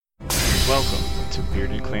Welcome to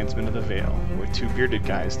Bearded Clansmen of the Vale, where two bearded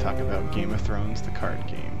guys talk about Game of Thrones, the card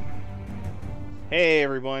game. Hey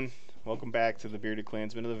everyone, welcome back to the Bearded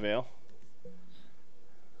Clansmen of the Vale.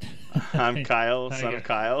 I'm Kyle, son of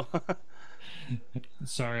Kyle.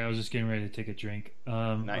 Sorry, I was just getting ready to take a drink.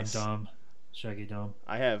 Nice. I'm Dom, Shaggy Dom.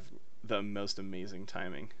 I have the most amazing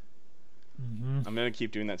timing. I'm gonna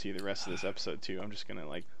keep doing that to you the rest of this episode too. I'm just gonna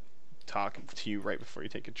talk to you right before you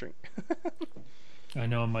take a drink. I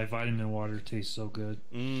know my vitamin water tastes so good.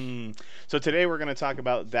 So today we're going to talk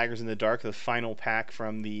about Daggers in the Dark, the final pack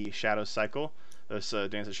from the Shadow Cycle, this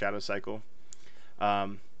Dance of Shadow Cycle.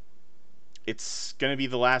 It's going to be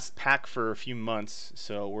the last pack for a few months,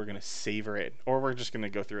 so we're going to savor it, or we're just going to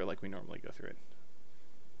go through it like we normally go through it.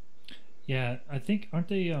 Yeah, I think, aren't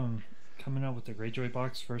they coming out with the Greyjoy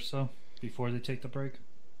box first, though, before they take the break?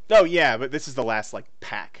 Oh, yeah, but this is the last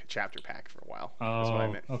chapter pack for a while. Oh, That's what I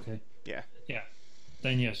meant. Okay. Yeah.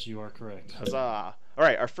 Then yes, you are correct. Huzzah! All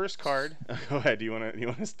right, our first card. Go ahead. Do you want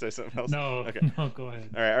to say something else? No. Okay. No, go ahead.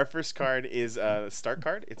 All right, our first card is a start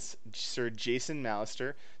card. It's Sir Jason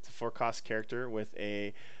Mallister. It's a 4-cost character with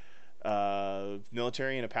a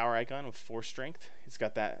military and a power icon with 4 strength. He's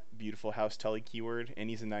got that beautiful House Tully keyword, and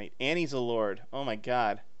he's a knight, and he's a lord. Oh my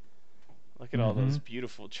God! Look at all those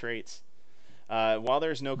beautiful traits. While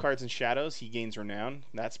there's no cards in shadows, he gains renown.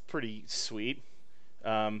 That's pretty sweet.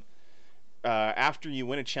 After you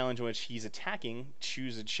win a challenge in which he's attacking,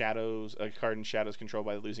 choose a card in Shadows controlled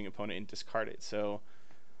by the losing opponent and discard it. So,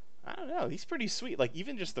 I don't know. He's pretty sweet. Like,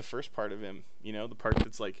 even just the first part of him, the part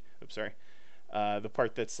that's the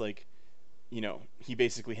part that's he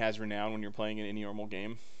basically has renown when you're playing in any normal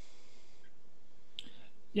game.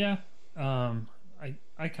 Yeah.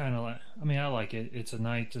 I kind of like. I mean, I like it. It's a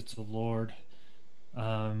knight. It's a lord.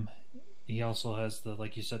 He also has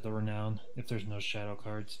like you said, the renown. If there's no shadow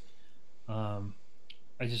cards.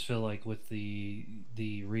 I just feel like with the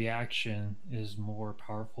reaction is more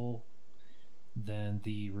powerful than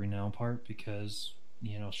the renown part because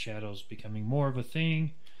shadows becoming more of a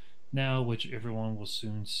thing now, which everyone will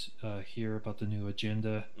soon hear about the new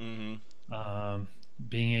agenda.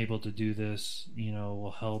 Being able to do this,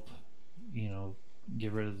 will help,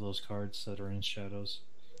 get rid of those cards that are in shadows.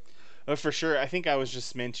 For sure. I think I was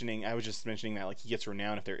just mentioning that he gets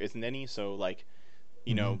renown if there isn't any. So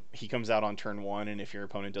he comes out on turn 1, and if your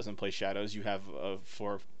opponent doesn't play shadows, you have a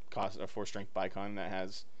 4 strength Bicon that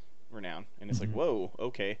has renown, and it's like, whoa,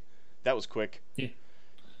 okay, that was quick.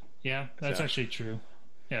 Yeah, that's actually true.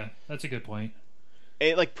 Yeah, that's a good point.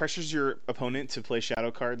 It pressures your opponent to play shadow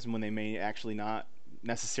cards when they may actually not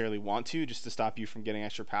necessarily want to, just to stop you from getting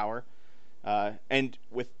extra power. And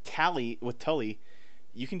with Tully,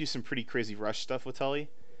 you can do some pretty crazy rush stuff with Tully.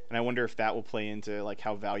 And I wonder if that will play into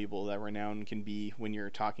how valuable that renown can be when you're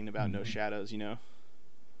talking about no shadows,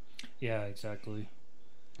 Yeah, exactly.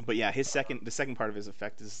 But yeah, the second part of his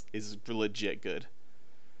effect is legit good.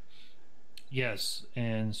 Yes,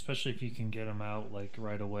 and especially if you can get him out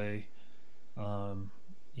right away.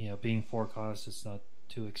 Being 4 costs, it's not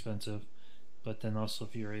too expensive. But then also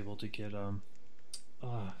if you're able to get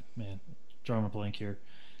drawing a blank here.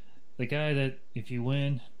 The guy that if you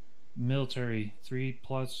win military 3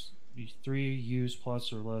 use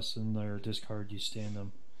plus or less in their discard, you stand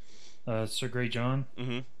them. Sir Greyjoy,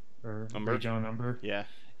 or Umber. Greyjoy Umber.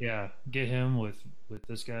 Yeah. Get him with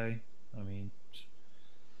this guy. I mean,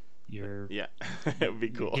 it would be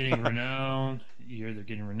cool. You're getting renown. You're either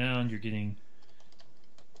getting renown. You're getting.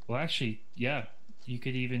 Well, actually, yeah. You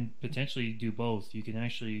could even potentially do both. You can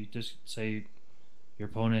actually just say your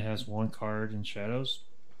opponent has 1 card in shadows.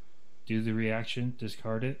 Do the reaction,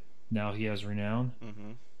 discard it. Now he has renown.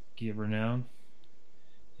 Give renown.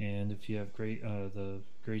 And if you have the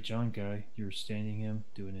Greyjoy guy, you're standing him,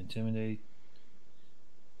 do an intimidate.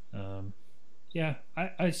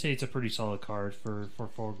 I'd say it's a pretty solid card for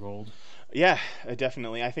 4 gold. Yeah,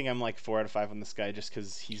 definitely. I think I'm 4 out of 5 on this guy just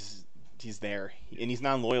because he's there, and he's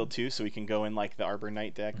non-loyal too, so he can go in the Arbor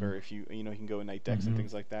Knight deck, or if he can go in Knight decks and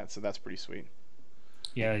things like that. So that's pretty sweet.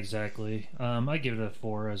 Yeah, exactly. I give it a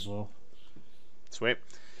 4 as well. Sweet.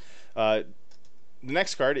 The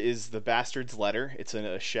next card is the Bastard's Letter. It's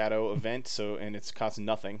a shadow event, and it's cost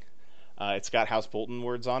nothing. It's got House Bolton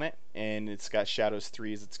words on it, and it's got Shadows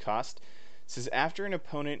 3 as its cost. It says, after an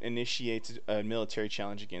opponent initiates a military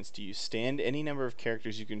challenge against you, stand any number of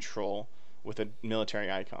characters you control with a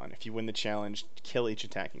military icon. If you win the challenge, kill each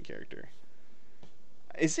attacking character.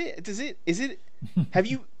 Is it have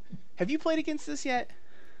you played against this yet?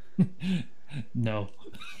 No.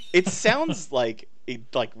 It sounds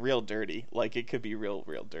real dirty. It could be real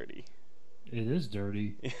dirty. It is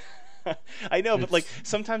dirty. I know, but like It's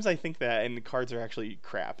sometimes I think that, and the cards are actually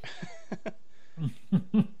crap.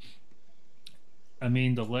 I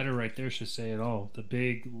mean, the letter right there should say it all. The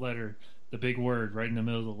big letter, the big word right in the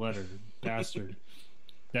middle of the letter, bastard.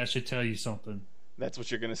 That should tell you something. That's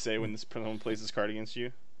what you're gonna say when this someone plays this card against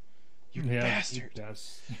you. You Yeah, you bastard.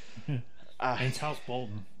 bastard. Ah, And it's House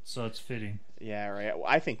Bolton, so it's fitting. yeah, right. Well,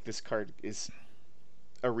 I think this card is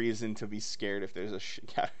a reason to be scared if there's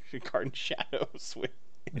a card in Shadows with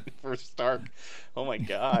for Stark. Oh my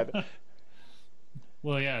god.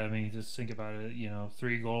 Well, yeah, I mean, just think about it.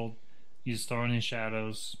 3 gold. You just throw it in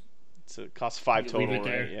shadows. So it costs 5 You leave total, it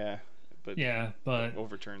there. right? Yeah, but Yeah, but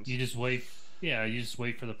overturns. you just wait. Yeah, you just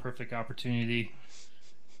wait for the perfect opportunity.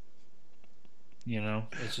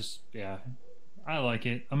 It's just yeah. I like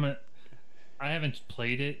it. I haven't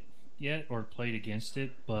played it yet or played against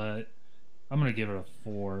it, but I'm gonna give it a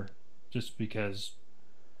 4, just because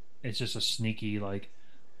it's just a sneaky like,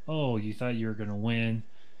 oh, you thought you were gonna win.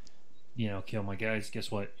 Kill my guys.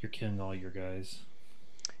 Guess what? You're killing all your guys.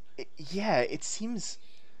 Yeah, it seems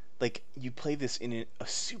like you play this in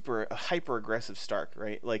a hyper aggressive Stark,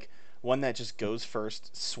 right? Like one that just goes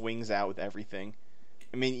first, swings out with everything.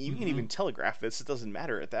 I mean, you can Hmm. even telegraph this. It doesn't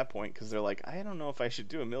matter at that point because they're like, I don't know if I should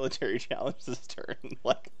do a military challenge this turn.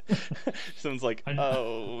 Like, someone's like, I,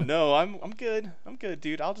 oh no, I'm good. I'm good,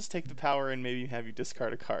 dude. I'll just take the power and maybe have you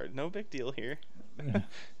discard a card. No big deal here.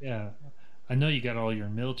 yeah, I know you got all your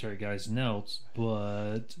military guys knelt,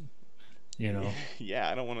 but you know, Yeah,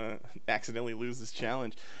 I don't want to accidentally lose this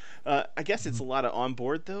challenge. I guess it's mhm. a lot of on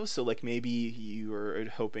board though, so like maybe you are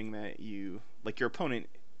hoping that your opponent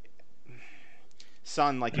saw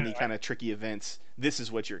in like any kind of tricky events. This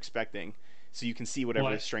is what you're expecting, so you can see whatever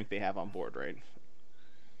well, strength they have on board, right?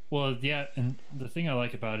 well, yeah, and the thing I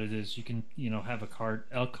like about it is you can, have a card,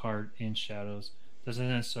 elk card in shadows. Doesn't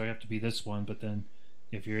necessarily have to be this one, but then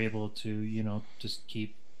if you're able to, just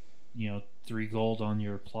keep, 3 gold on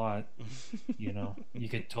your plot, you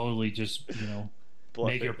could totally just, Bluff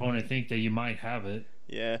make your it. opponent think that you might have it,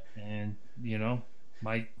 Yeah, and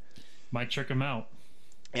might might trick them out.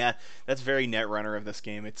 yeah, that's very net runner of this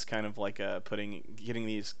game. It's kind of like getting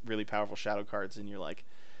these really powerful shadow cards, and you're like,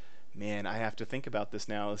 man, I have to think about this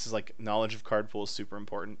now. This is like knowledge of card pool is super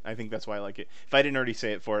important. I think that's why I like it. If I didn't already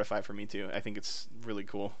say it, 4 out of 5 for me too. I think it's really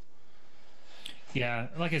cool. Yeah,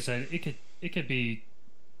 like I said, it could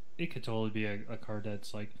totally be a card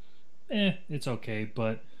that's like, it's okay,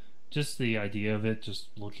 but just the idea of it, just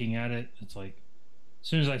looking at it, it's like, as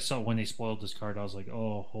soon as I saw when they spoiled this card, I was like,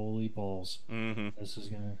 oh, holy balls, Mm-hmm. this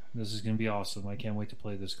is gonna be awesome. I can't wait to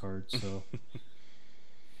play this card. So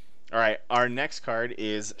All right, our next card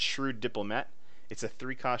is Shrewd Diplomat. It's a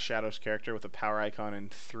 3 cost Shadows character with a power icon and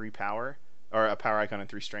 3 power, or a power icon and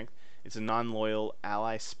 3 strength. It's a non-loyal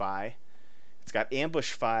ally spy. It's got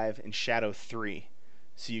Ambush 5 and Shadow 3,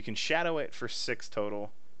 so you can shadow it for 6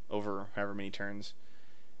 total over however many turns,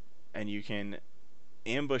 and you can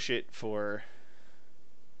ambush it for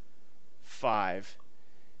 5.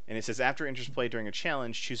 And it says after interest play during a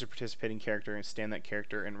challenge, choose a participating character and stand that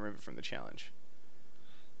character and remove it from the challenge.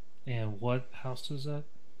 and what house is that?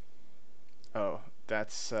 Oh,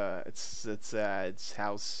 that's it's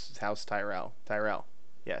House Tyrell. Tyrell.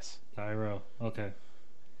 Yes. Tyro. Okay,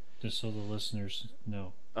 just so the listeners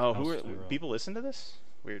know. Oh, who House are Tyrell. people listen to this?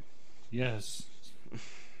 Weird. Yes.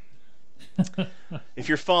 If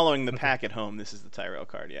you're following the Okay. pack at home, this is the Tyrell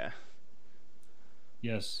card, yeah.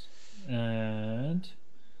 Yes. And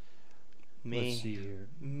let's Me. see here.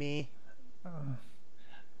 Me. Uh,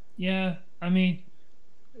 yeah, I mean,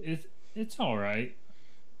 it's all right.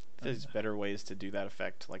 There's better ways to do that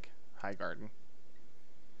effect, like High Garden.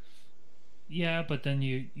 Yeah, but then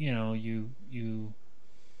you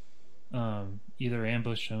either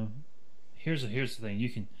ambush them. Here's the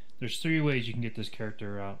thing. There's 3 ways you can get this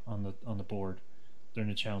character out on the board during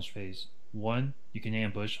the challenge phase. One, you can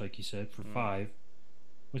ambush, like you said, for Mm. 5,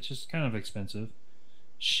 which is kind of expensive.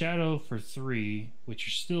 Shadow for 3, which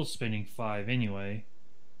you're still spending 5 anyway.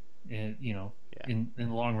 And Yeah. in the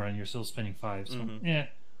long run, you're still spending 5. So Mhm. yeah.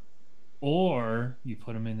 Or you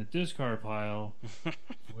put them in the discard pile,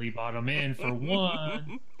 flea bottom in for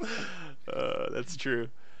 1, That's true.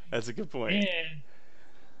 That's a good point.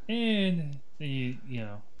 and then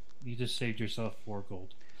you just saved yourself 4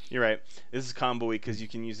 gold. You're right. This is combo because you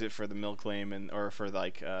can use it for the mill claim and or for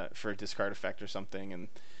like for a discard effect or something and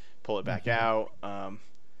pull it back Hmm. out.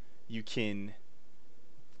 You can.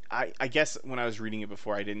 I guess when I was reading it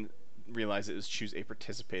before, I didn't realize it was choose a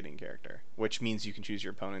participating character, which means you can choose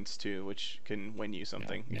your opponents too, which can win you Yeah,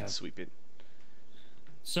 something. You can yeah. sweep it.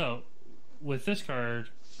 So with this card,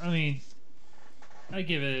 I mean, I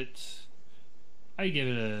give it I give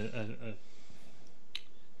it a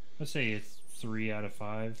let's say it's 3 out of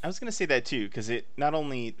 5. I was gonna say that too because it not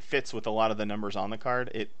only fits with a lot of the numbers on the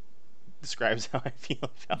card, it describes how I feel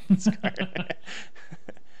about this card.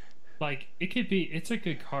 Like it could be, it's a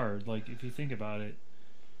good card. Like if you think about it,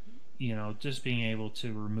 just being able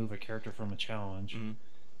to remove a character from a challenge,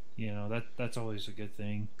 Mhm. that's always a good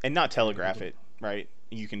thing. And not telegraph it, right?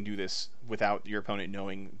 You can do this without your opponent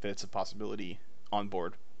knowing that it's a possibility on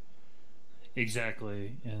board.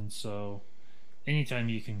 Exactly, and so anytime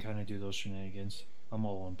you can kind of do those shenanigans, I'm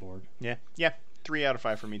all on board. Yeah, yeah, 3 out of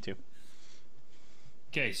 5 for me too.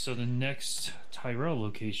 Okay, so the next Tyrell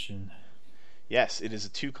location. Yes, it is a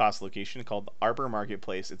 2 cost location called the Arbor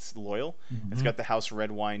Marketplace. It's loyal. It's Mm-hmm. got the House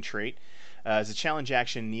Red Wine trait. As a challenge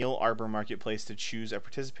action, kneel Arbor Marketplace to choose a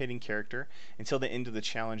participating character. Until the end of the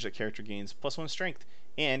challenge, that character gains +1 strength,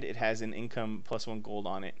 and it has an income +1 gold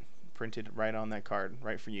on it, printed right on that card,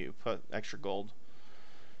 right for you. Put extra gold.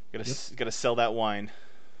 Yep. Gotta sell that wine.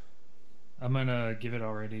 I'm gonna give it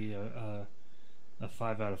already a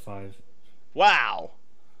 5 out of 5. Wow,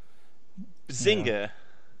 Yeah, Zinga.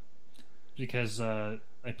 because I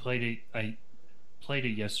played it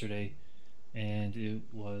yesterday, and it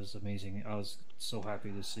was amazing. I was so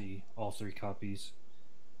happy to see all 3 copies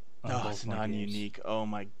on Oh, it's both my games. non-unique. Oh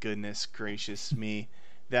my goodness gracious me,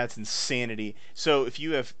 that's insanity. So if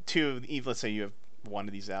you have let's say you have one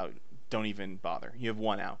of these out, don't even bother. You have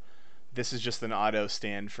one out. This is just an auto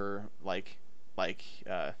stand for like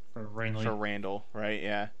Or for Renly. Randall, right?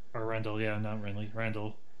 Yeah. Or Randall, yeah, not Renly.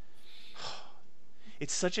 Randall.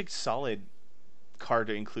 It's such a solid card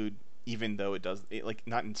to include, even though it does it, like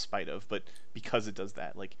not in spite of, but because it does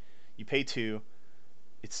that. Like you pay 2,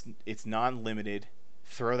 it's non-limited.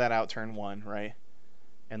 Throw that out turn 1, right?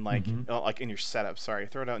 And Mm-hmm. like in your setup. Sorry,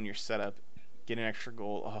 throw it out in your setup. Get an extra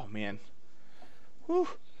goal. Oh man. Whew.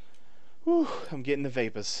 Whew. I'm getting the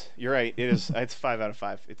vapors. You're right. It is. It's 5 out of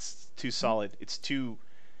 5. It's too solid. It's too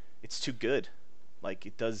good. Like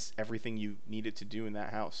it does everything you need it to do in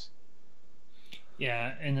that house.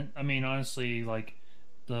 Yeah, and I mean honestly, like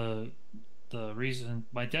the the reason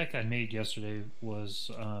my deck I made yesterday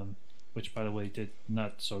was, which by the way did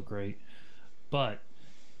not so great, but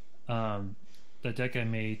um, the deck I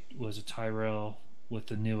made was a Tyrell with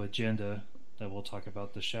the new agenda that we'll talk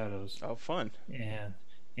about, the Shadows, Oh, fun.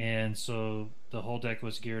 and so the whole deck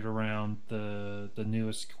was geared around the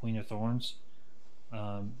newest Queen of Thorns.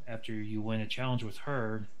 After you win a challenge with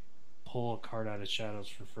her, pull a card out of Shadows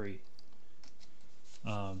for free.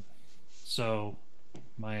 Um, so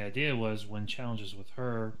my idea was when challenges with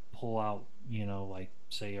her, pull out, like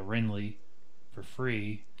say a Renly for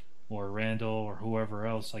free, or Randall or whoever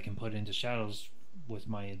else I can put into Shadows with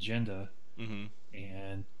my agenda Mm-hmm.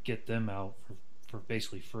 and get them out for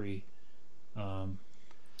basically free. Um,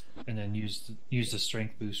 and then use the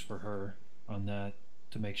strength boost for her on that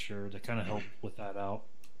to make sure to kind of help with that out.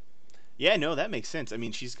 Yeah, no, that makes sense. I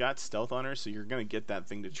mean, she's got stealth on her, so you're gonna get that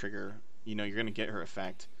thing to trigger. You're gonna get her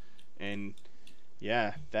effect, and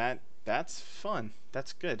yeah, that's fun.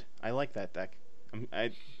 That's good. I like that deck.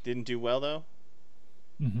 I didn't do well though.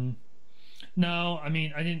 Mm-hmm. No, I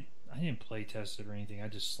mean I didn't play test it or anything. I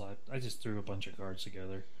just slept. I just threw a bunch of cards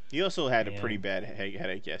together, You also had a pretty and bad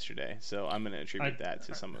headache yesterday, so I'm gonna I attribute that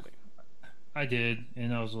to some of I did,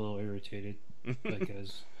 and I was a little irritated it.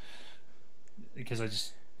 because I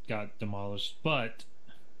just got demolished. But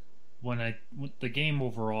the game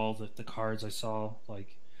overall, the cards I saw,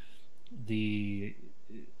 like the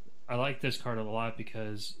I like this card a lot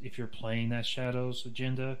because if you're playing that Shadows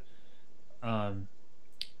agenda, um,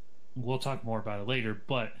 we'll talk more about it later.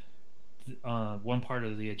 But one part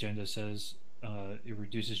of the agenda says it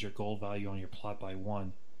reduces your gold value on your plot by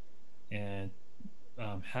 1, and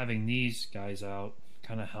having these guys out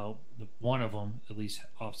kind of help. One of them at least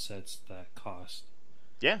offsets that cost.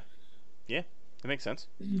 Yeah, yeah, that makes sense.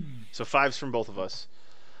 So 5s from both of us.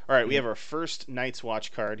 All right, we have Yep. our first Night's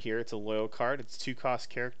Watch card here. It's a loyal card. It's 2 cost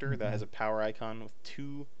character that has Mm-hmm. a power icon with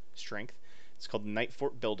 2 strength. It's called Night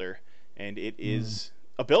Fort Builder, and it is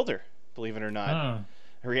a builder. Believe it or not. Ah,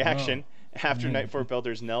 Reaction: oh, after Night man. Fort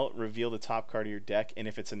Builder's knelt, reveal the top card of your deck, and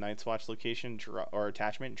if it's a Night's Watch location draw or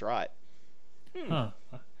attachment, draw it. Hmm. Huh.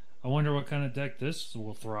 I wonder what kind of deck this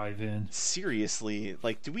will thrive in. Seriously,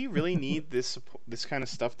 like, do we really need this kind of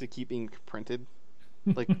stuff to keep being printed?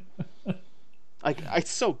 Like,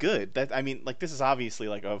 it's so good that I mean, like, this is obviously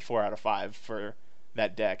like a 4 out of 5 for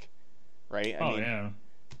that deck, right? I Oh mean, yeah.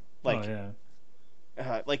 Oh like,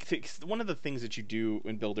 yeah. one of the things that you do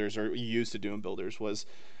in builders, or you used to do in builders, was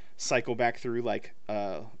cycle back through like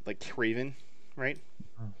Craven, right?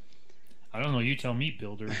 I don't know. You tell me,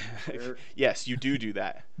 builder. Yes, you do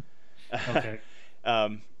that. Okay.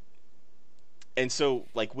 Um, and so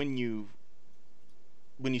like when you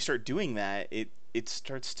start doing that, it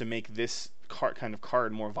starts to make this kind of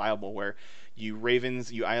card more viable, where you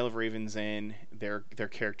Isle of Ravens in their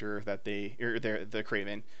character that they or their the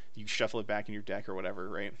Craven, you shuffle it back in your deck or whatever,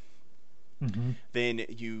 right? Mm-hmm. Then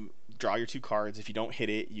you draw your two cards. If you don't hit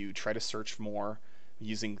it, you try to search more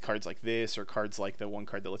using cards like this or cards like the one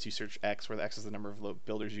card that lets you search X, where the X is the number of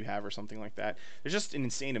builders you have or something like that. There's just an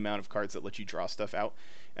insane amount of cards that let you draw stuff out,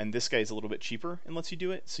 and this guy is a little bit cheaper and lets you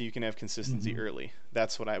do it, so you can have consistency Mm-hmm. early.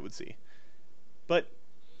 That's what I would see. But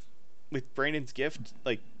with Brandon's gift,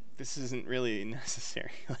 like this isn't really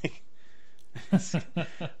necessary. It's,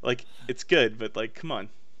 like it's good, but like come on,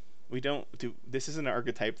 we don't do this. Is an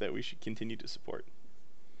archetype that we should continue to support.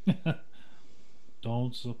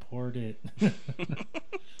 Don't support it.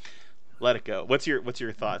 Let it go. What's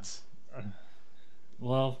your thoughts?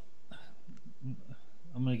 Well,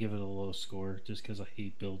 I'm gonna give it a low score just because I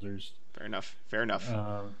hate builders. Fair enough. Fair enough.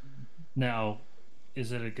 Um, Now,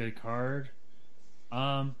 is it a good card?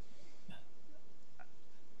 Um,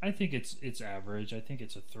 I think it's average. I think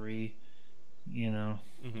it's a three. You know,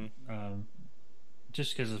 Hmm. um,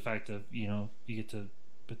 just because of the fact of you get to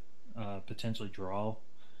potentially draw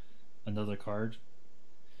another card.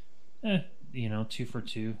 Eh, 2 for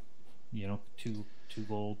 2. Two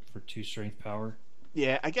gold for 2 strength power.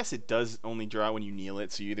 Yeah, I guess it does only draw when you kneel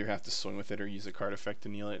it, so you either have to swing with it or use a card effect to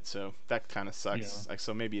kneel it. So that kind of Yeah. sucks. Like,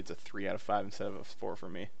 so maybe it's a 3 out of 5 instead of a 4 for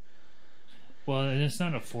me. Well, and it's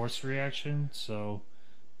not a forced reaction, so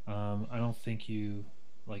I don't think you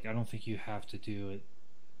I don't think you have to do it.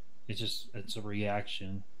 It's a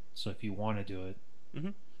reaction. So if you want to do it,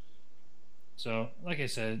 Hmm. so like I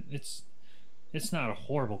said, it's not a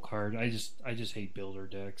horrible card. I just hate builder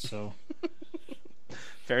decks. So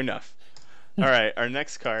Fair enough. All right, our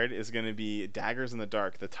next card is going to be Daggers in the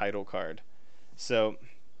Dark, the title card. So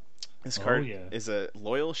this oh card yeah. is a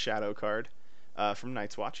loyal shadow card from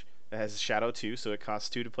Night's Watch. It has Shadow 2, so it costs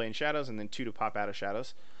 2 to play in shadows and then 2 to pop out of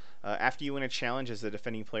shadows. After you win a challenge as the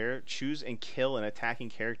defending player, choose and kill an attacking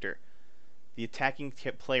character. The attacking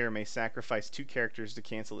player may sacrifice 2 characters to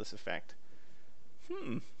cancel this effect.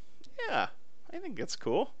 Hmm. Yeah, I think that's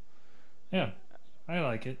cool. Yeah, I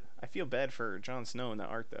like it. I feel bad for Jon Snow in the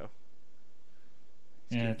art though.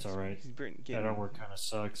 Yeah, it's all right. He's That getting artwork kind of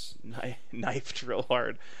sucks. knifed real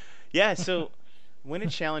hard. Yeah, so win a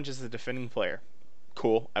challenge as the defending player.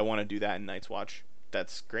 Cool. I want to do that in Night's Watch.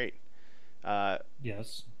 That's great. Uh,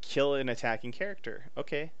 Yes. Kill an attacking character.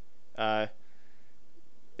 Okay. Uh,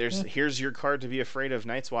 Yeah. here's your card to be afraid of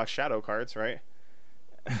Night's Watch shadow cards, right?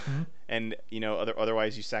 Hmm. And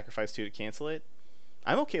otherwise you sacrifice 2 to cancel it.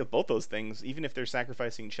 I'm okay with both those things, even if they're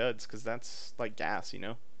sacrificing chuds, because that's like gas,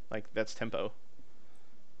 like that's tempo.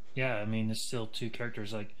 Yeah, I mean, it's still two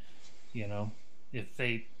characters. Like, you know, if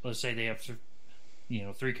they let's say they have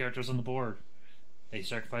 3 characters on the board, they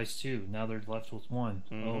sacrifice 2. Now they're left with 1.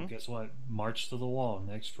 Oh, Hmm. guess what? March to the wall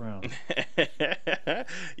next round.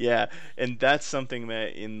 Yeah, and that's something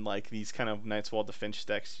that in like these kind of Night's Wall defense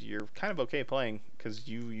decks, you're kind of okay playing because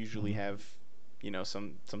you usually Mhm. have,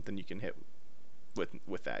 something you can hit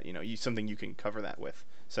with that. Something you can cover that with.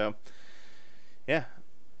 So yeah,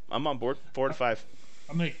 I'm on board. 4 to 5.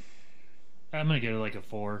 I'm gonna I'm gonna give it like a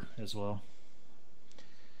 4 as well.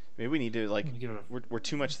 Maybe we need to I'm like gonna give it we're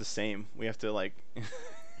too much the same. We have to like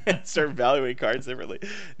start evaluating cards differently.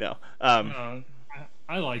 No.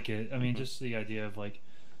 I like it. I mean, just the idea of like,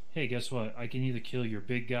 hey, guess what? I can either kill your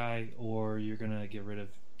big guy or you're gonna get rid of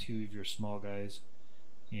 2 of your small guys,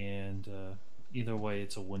 and either way,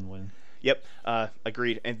 it's a win-win. Yep,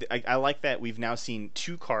 agreed. And I like that we've now seen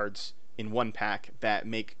 2 cards in one pack that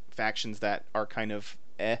make factions that are kind of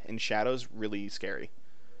in shadows really scary.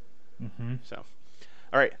 Hmm. So,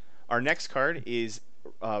 all right, our next card is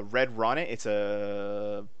Red Ronnet. It's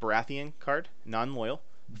a Baratheon card, non-loyal,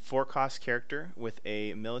 4 cost character with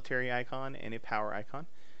a military icon and a power icon.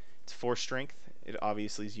 It's 4 strength. It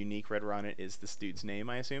obviously is unique. Red Ronnet is this dude's name,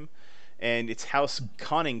 I assume, and it's House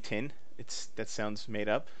Connington. That sounds made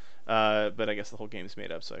up. But I guess the whole game's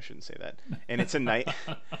made up, so I shouldn't say that. And it's a knight.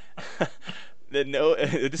 This No,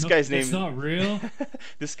 guy's name. it's not real.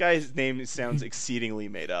 This guy's name sounds exceedingly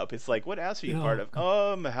made up. It's like, what house are you part of?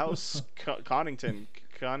 House Connington,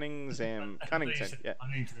 Cunnington, yeah,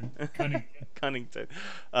 Cunning. Cunnington.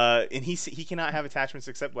 And he cannot have attachments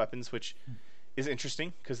except weapons, which is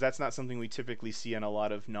interesting because that's not something we typically see on a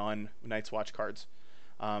lot of non Night's Watch cards.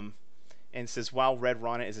 And it says, while Red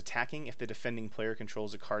Ronnet is attacking, if the defending player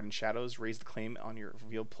controls a card in shadows, raise the claim on your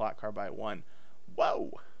revealed plot card by 1.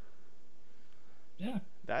 Whoa, Yeah,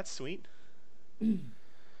 that's sweet.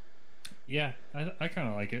 yeah. I kind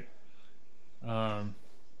of like it. Um,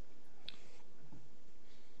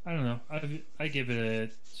 I don't know. I give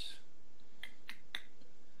it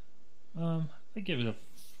I give it a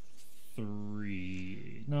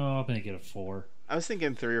 3. No, I'm gonna get a 4. I was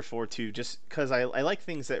thinking 3 or 4 too, just because I like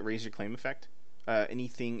things that raise your claim effect.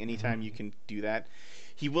 Anytime you Mm-hmm. can do that.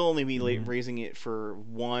 He will only be Mm-hmm. raising it for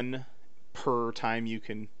one per time you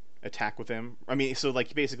can attack with him. I mean, so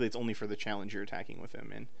like basically it's only for the challenge you're attacking with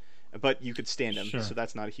him in, but you could stand him, so Sure.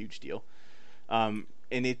 that's not a huge deal. And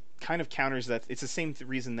it kind of counters that. It's the same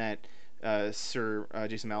reason that Sir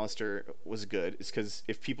Jason Mallister was good, is because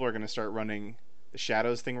if people are going to start running the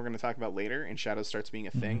Shadows thing we're going to talk about later, and Shadows starts being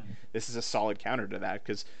a thing, Mm-hmm. this is a solid counter to that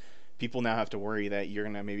because people now have to worry that you're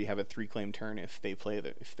going to maybe have a 3 claim turn if they play the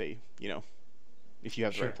if they if you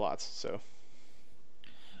have the right Sure. plots. So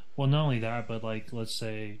Well, not only that, but like, let's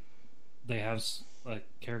say they have a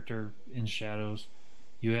character in Shadows.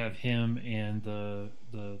 You have him and the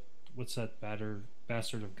what's that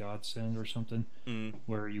bastard of Godsend or something, mm,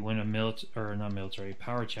 where you win a or not military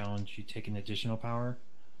power challenge, you take an additional power.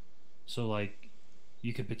 So like,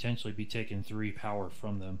 you could potentially be taking 3 power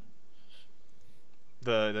from them.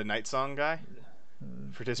 the Night Song guy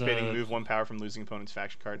participating The move 1 power from losing opponent's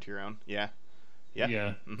faction card to your own. Yeah, yeah.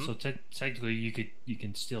 Yeah, Mm-hmm. so technically you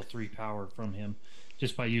can steal 3 power from him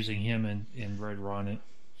just by using him and Red Ronnet.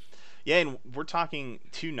 Yeah, and we're talking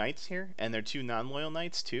 2 knights here, and they're 2 non-loyal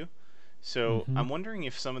knights too. So Mm-hmm. I'm wondering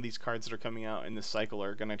if some of these cards that are coming out in this cycle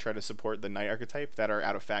are going to try to support the knight archetype that are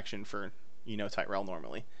out of faction for Tyrell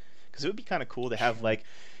normally, because it would be kind of cool to have Sure. like,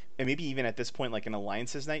 and maybe even at this point like an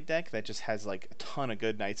alliances knight deck that just has like a ton of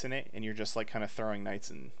good knights in it, and you're just like kind of throwing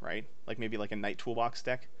knights in, right? Like maybe like a knight toolbox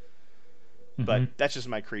deck. Mm-hmm. But that's just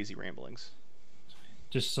my crazy ramblings.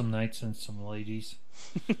 Just some knights and some ladies.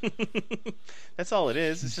 That's all it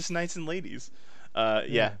is. It's just knights and ladies. Yeah.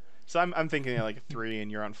 Yeah. So I'm thinking like a 3,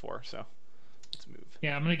 and you're on 4. So let's move.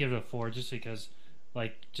 Yeah, I'm gonna give it a 4 just because,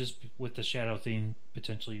 like, just with the shadow theme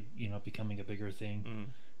potentially, becoming a bigger thing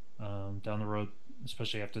Mm. down the road,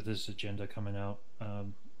 especially after this agenda coming out.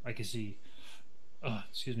 I can see,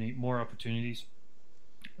 excuse me, more opportunities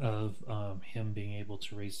of him being able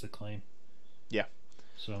to raise the claim. Yeah.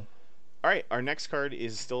 So. All right. Our next card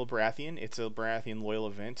is still a Baratheon. It's a Baratheon loyal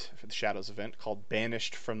event for the Shadows event called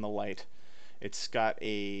Banished from the Light. It's got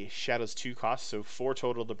a Shadows 2 cost, so 4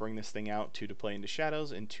 total to bring this thing out, 2 to play into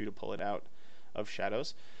Shadows, and 2 to pull it out of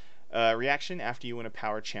Shadows. Reaction: after you win a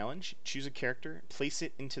power challenge, choose a character, place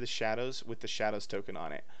it into the Shadows with the Shadows token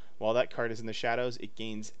on it. While that card is in the Shadows, it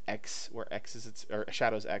gains X, where X is its or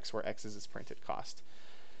Shadows X, where X is its printed cost.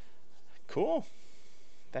 Cool.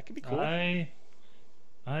 That could be cool. I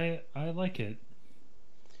I like it.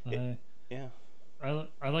 It, I yeah.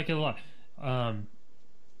 I like it a lot. Um,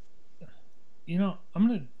 I'm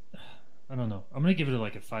gonna. I don't know. I'm gonna give it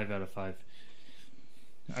like a 5 out of 5.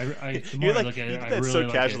 The more You're I like look at you it, did I that so really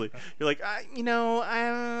like it. casually. You're like,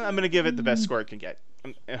 I'm gonna give it the best score it can get.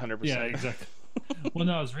 100. Yeah, percent exactly. Well,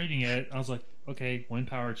 no, I was reading it. I was like, okay, win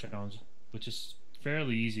power challenge, which is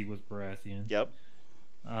fairly easy with Baratheon. Yep.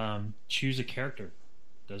 Choose a character.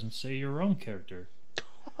 Doesn't say your own character.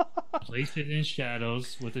 Place it in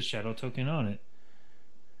shadows with a shadow token on it.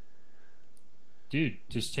 Dude,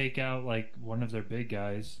 just take out like one of their big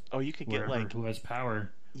guys, Oh, you could get wherever like who has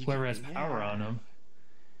power, you could, whoever has power yeah. on them,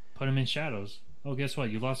 put them in shadows. Oh, guess what?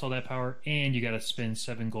 You lost all that power, and you got to spend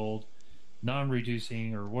 7 gold,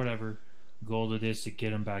 non-reducing or whatever gold it is to get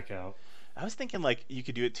them back out. I was thinking like you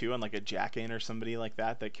could do it too on like a Jackin or somebody like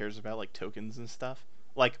that cares about like tokens and stuff.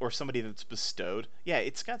 Like or somebody that's bestowed. Yeah,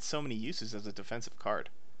 it's got so many uses as a defensive card.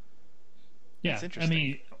 That's Yeah, I interesting.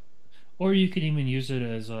 mean, or you could even use it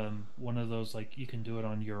as one of those like you can do it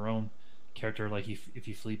on your own character. Like if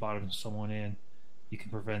you flea bottom someone in, you can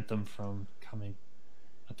prevent them from coming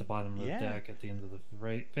at the bottom of the Yeah. deck at the end of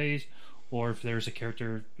the phase, or if there's a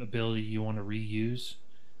character ability you want to reuse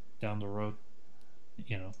down the road,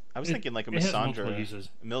 I was it thinking like a it has multiple Melisandre uses.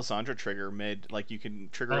 Melisandre trigger mid, like you can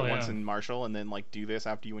trigger Oh it once yeah, in Marshall and then like do this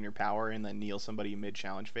after you win your power and then kneel somebody mid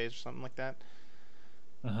challenge phase or something like that.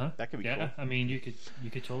 uh-huh. That could be Yeah, cool. I mean you could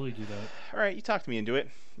totally do that. All right, you talked me into it.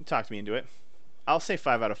 You talked me into it. I'll say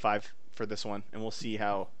 5 out of 5 for this one, and we'll see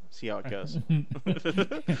how it goes.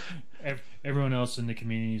 Everyone else in the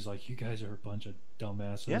community is like, you guys are a bunch of Yeah,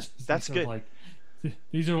 dumbasses. that's good.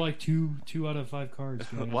 These are like two out of 5 cards,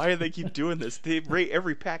 Why guys. do they keep doing this? They rate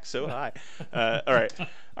every pack so high. All right,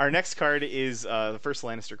 our next card is the first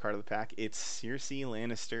Lannister card of the pack. It's Cersei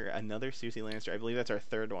Lannister, another Cersei Lannister. I believe that's our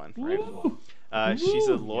third one, right? Woo! She's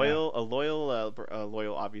a Woo! Yeah.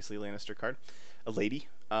 loyal, obviously Lannister card, a lady.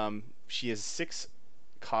 She is 6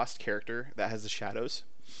 cost character that has the shadows.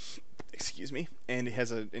 Excuse me. And it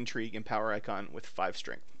has an intrigue and power icon with 5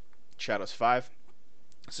 strength. Shadows 5.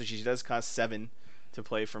 So she does cost 7 to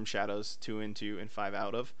play from Shadows, 2 into and 5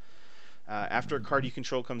 out of. After a card you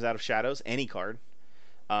control comes out of Shadows, any card,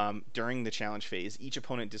 during the challenge phase, each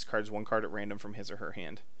opponent discards 1 card at random from his or her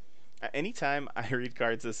hand. Anytime I read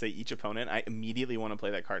cards that say each opponent, I immediately want to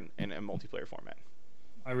play that card in a multiplayer format.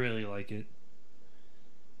 I really like it.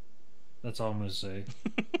 That's all I'm gonna say.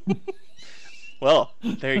 Well,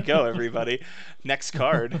 there you go, everybody. Next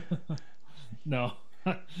card. No,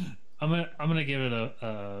 I'm gonna give it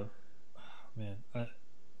a man.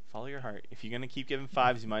 Follow your heart. If you're gonna keep giving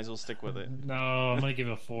 5s, you might as well stick with it. No, I'm gonna give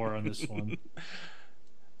it a 4 on this one.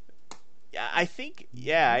 Yeah, I think.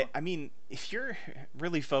 Yeah, I mean, if you're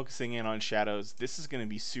really focusing in on Shadows, this is gonna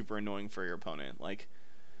be super annoying for your opponent. Like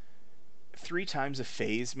 3 times a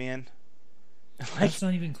phase, man. Like, that's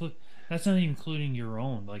not even including your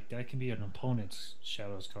own. Like that can be an opponent's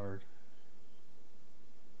Shadows card.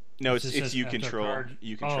 no, It just it's says you after control. card.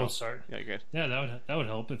 You control. Oh, sorry. Yeah, good. Yeah, that would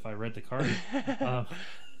help if I read the card. Uh,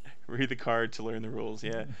 Read the card to learn the rules.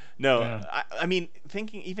 Yeah. No, Yeah. I mean,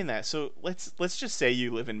 thinking even that. So let's just say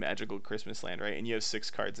you live in magical Christmas land, right? And you have 6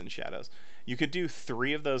 cards in Shadows. You could do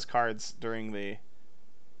 3 of those cards during the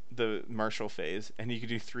martial phase, and you could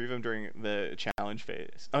do 3 of them during the challenge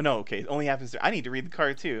phase. Oh no, okay, it only happens. I need to read the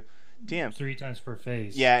card too. Damn. 3 times per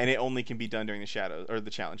phase. Yeah, and it only can be done during the Shadows or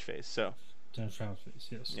the challenge phase. So Times round phase.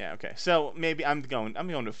 Yes. yeah, okay. So maybe I'm going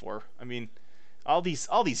to 4. I mean, all these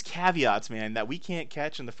caveats, man, that we can't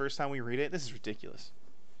catch in the first time we read it. This is ridiculous,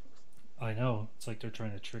 I know. It's like they're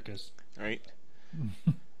trying to trick us. right?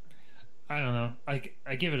 I don't know.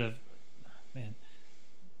 I give it a man.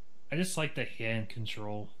 I just like the hand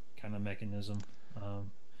control kind of mechanism.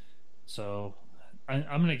 So I'm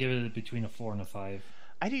gonna give it between a 4 and a 5.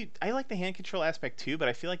 I do. I like the hand control aspect too, but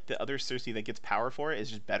I feel like the other Cersei that gets power for it is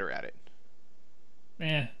just better at it.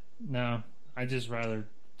 No. I just rather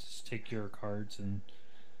just take your cards and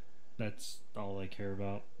that's all I care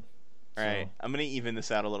about. All right, So, I'm gonna even this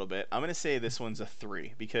out a little bit. I'm gonna say this one's a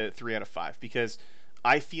 3 because 3 out of 5 because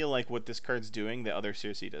I feel like what this card's doing, the other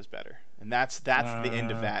Cersei does better, and that's the end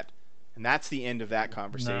of that, and that's the end of that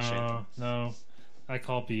conversation. No. I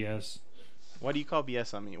call BS. Why do you call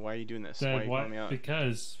BS on me? Why are you doing this? Why are you calling me out?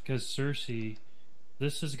 Because Cersei,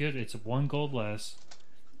 this is good. It's 1 gold less.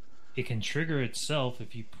 It can trigger itself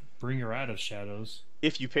if you bring her out of Shadows.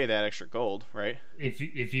 If you pay that extra gold, right? If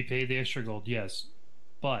you pay the extra gold, yes.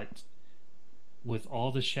 But with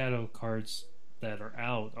all the Shadow cards that are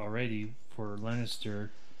out already for Lannister,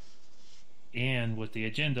 and with the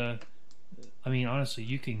agenda, I mean, honestly,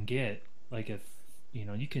 you can get like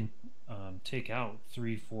you can take out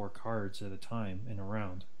 3-4 cards at a time in a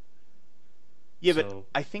round. Yeah, but So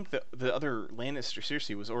I think the other Lannister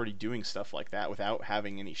Cersei was already doing stuff like that without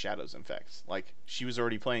having any Shadows effects. Like she was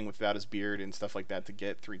already playing without his beard and stuff like that to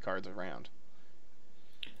get 3 cards around.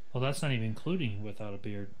 well, that's not even including without a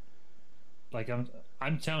beard. Like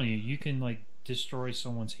I'm telling you, you can like destroy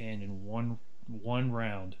someone's hand in one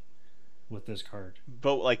round with this card.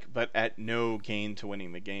 But at no gain to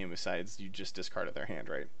winning the game besides you just discarded their hand,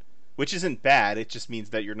 right? Which isn't bad. It just means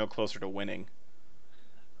that you're no closer to winning.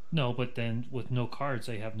 No, but then with no cards,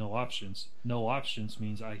 I have no options. No options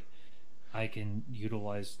means I can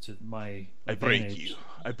utilize to my advantage.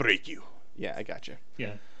 I break you. Yeah, I got you.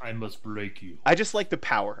 Yeah, I must break you. I just like the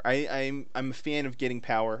power. I'm a fan of getting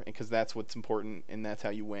power because that's what's important and that's how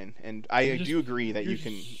you win. And I do agree that you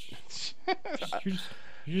can.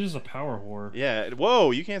 You're just a power whore. Yeah.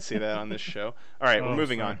 Whoa! You can't say that on this show. All right, we're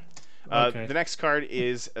moving sorry. on. Okay. The next card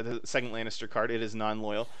is the second Lannister card. It is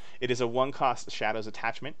non-loyal. It is a 1-cost Shadows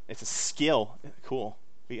attachment. It's a skill. Cool.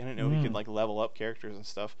 I didn't know we could like level up characters and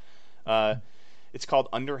stuff. It's called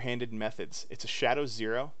Underhanded Methods. It's a Shadow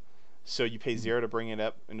 0, so you pay 0 to bring it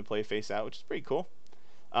up into play face out, which is pretty cool.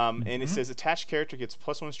 And it says attached character gets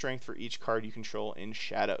 +1 strength for each card you control in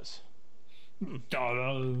Shadows.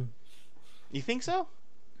 You think so?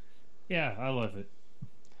 Yeah, I love it.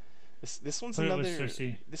 This one's Put it with another.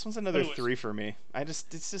 Cersei. This one's another Put it with- 3 for me. It's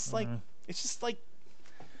just like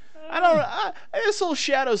I don't know. This whole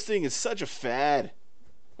Shadows thing is such a fad.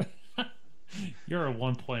 You're a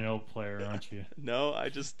 1.0 player, aren't you? No, I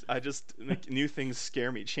just new things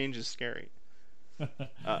scare me. Change is scary.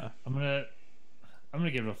 I'm gonna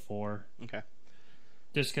give it a 4. Okay.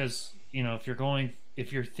 Just because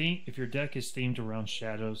if your deck is themed around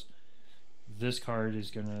Shadows, this card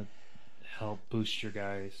is gonna help boost your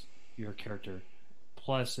character.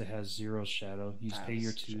 Plus, it has 0 Shadow. You just pay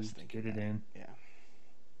your 2 to get it in. Yeah.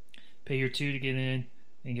 Pay your 2 to get in,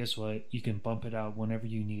 and guess what? You can bump it out whenever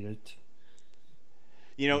you need it.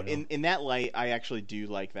 You know, You know. in that light, I actually do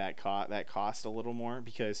like that cost a little more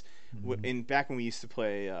because Hmm. in back when we used to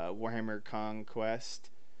play Warhammer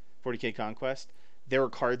Conquest, 40K Conquest, there were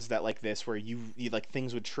cards that like this where you like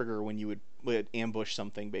things would trigger when you would ambush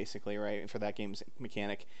something basically, right? For that game's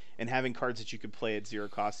mechanic, and having cards that you could play at zero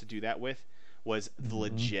cost to do that with was Hmm.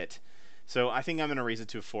 legit. So I think I'm gonna raise it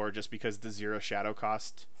to a 4 just because the zero shadow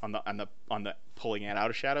cost on the pulling it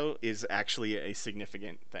out of shadow is actually a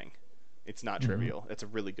significant thing. It's not Hmm. trivial. It's a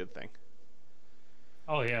really good thing.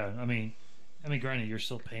 Oh yeah, I mean, granted, you're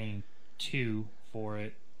still paying 2 for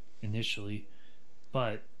it initially,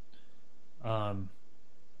 but um,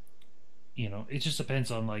 it just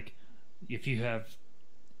depends on like if you have.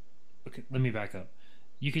 Okay, let me back up.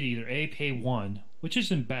 You could either A, pay 1, which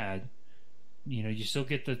isn't bad. You still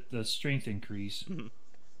get the strength increase, Mhm.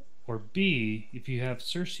 or B, if you have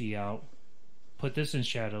Cersei out, put this in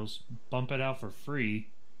shadows, bump it out for free,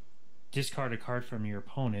 discard a card from your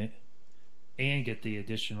opponent, and get the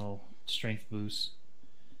additional strength boost.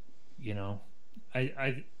 You know, I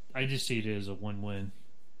I I just see it as a win-win.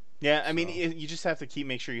 Yeah, I mean, So. you just have to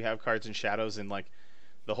make sure you have cards in shadows, and like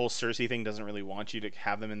the whole Cersei thing doesn't really want you to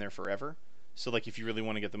have them in there forever. So like if you really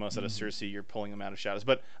want to get the most out of Mm-hmm. Cersei, you're pulling them out of shadows.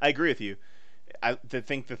 But I agree with you. The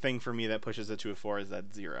thing for me that pushes it to a 4 is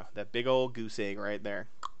that zero, that big old goose egg right there.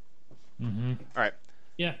 Mm-hmm. All right,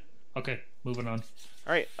 Yeah. Okay. Moving on.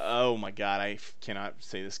 all right. Oh my God, cannot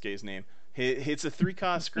say this guy's name. It's a 3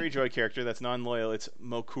 cost Greyjoy character that's non-loyal. It's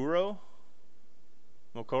Mokoro,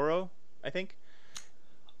 I think.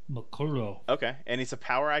 Makuro. Okay, and it's a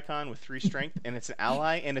power icon with 3 strength, and it's an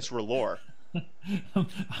ally, and it's R'hllor.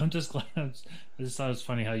 I'm just glad. I just thought it was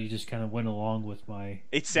funny how you just kind of went along with my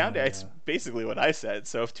It sounded. my. It's basically what I said.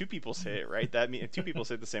 So if 2 people say it right, that means if 2 people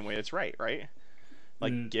say it the same way, it's right, right?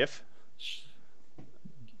 Like Uh, GIF.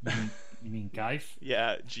 you mean Geif?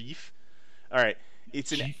 Yeah, GIF. All right.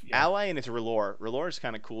 It's an Chief? Yeah. ally, and it's R'hllor. R'hllor is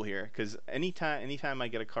kind of cool here because anytime I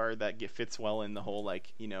get a card that fits well in the whole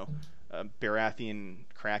like Baratheon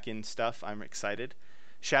Kraken stuff, I'm excited.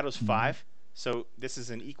 Shadows Mm-hmm. 5, so this is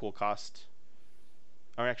an equal cost.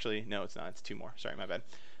 Or actually, no, it's not. It's 2 more. Sorry, my bad.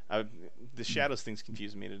 Uh, the Shadows thing's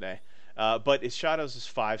confusing me today. But it's Shadows is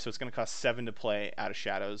 5, so it's going to cost 7 to play out of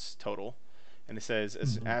Shadows total. And it says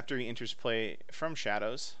Mm-hmm. after he enters play from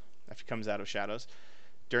Shadows, after he comes out of Shadows,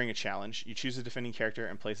 during a challenge, you choose a defending character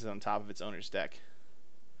and place it on top of its owner's deck.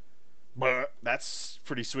 That's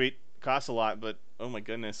pretty sweet. Costs a lot, but oh my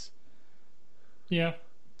goodness. Yeah.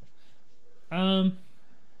 Um.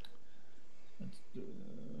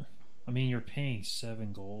 I mean, you're paying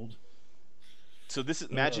 7 gold. So this is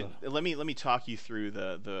imagine. Ugh. Let me talk you through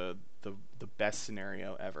the best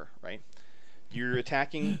scenario ever. Right, you're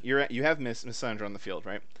attacking. You have Miss Missandra on the field,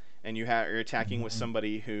 right? And you're attacking with Mm-hmm.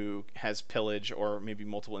 somebody who has pillage or maybe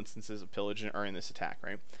multiple instances of pillage are in this attack,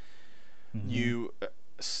 right? Mm-hmm. You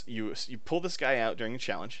you pull this guy out during a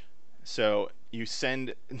challenge. So you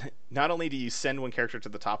send. Not only do you send one character to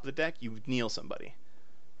the top of the deck, you kneel somebody,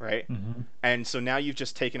 right? Mm-hmm. And so now you've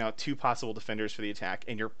just taken out 2 possible defenders for the attack,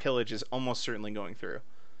 and your pillage is almost certainly going through.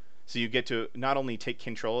 So you get to not only take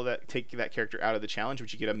that character out of the challenge,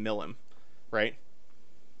 but you get to mill him, right?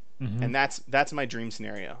 Mm-hmm. And that's my dream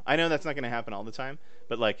scenario. I know that's not going to happen all the time,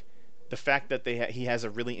 but like the fact that he has a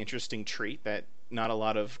really interesting trait that not a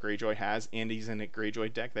lot of Greyjoy has, and he's in a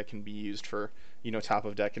Greyjoy deck that can be used for top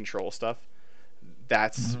of deck control stuff.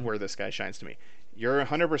 That's Mm-hmm. where this guy shines to me. You're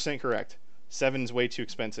 100% correct. Seven's way too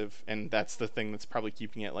expensive, and that's the thing that's probably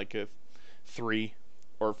keeping it like a 3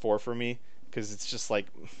 or 4 for me because it's just like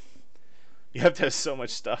you have to have so much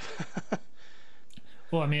stuff.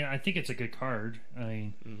 Well, I mean, I think it's a good card. I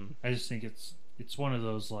mean, Hmm. I just think it's one of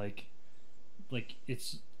those like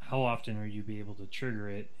it's how often are you be able to trigger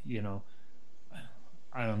it?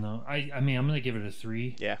 I don't know. I mean, I'm gonna give it a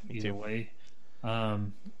 3 Yeah, me either too. way.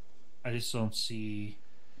 Um, I just don't see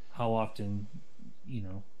how often you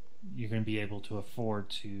know you're gonna be able to afford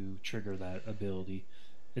to trigger that ability.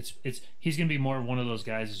 It's he's gonna be more of one of those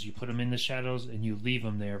guys as you put him in the shadows and you leave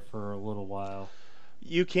him there for a little while,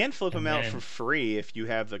 You can flip him and out for then free if you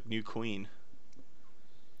have the new queen.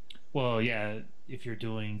 well, yeah, if you're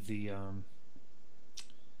doing the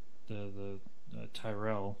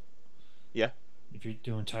Tyrell, Yeah. if you're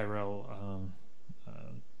doing Tyrell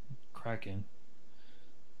Kraken.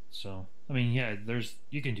 So I mean, yeah, there's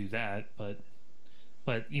you can do that, but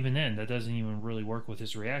even then, that doesn't even really work with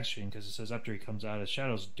his reaction because it says after he comes out of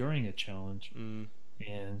shadows during a challenge, Mm.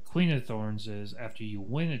 and Queen of Thorns is after you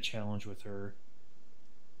win a challenge with her,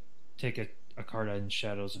 take a card out in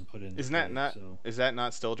shadows and put it into Isn't that play. not? So Is that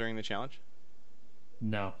not still during the challenge?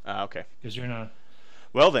 no, Okay. because you're not.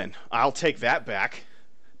 Well then, I'll take that back.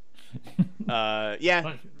 Yeah,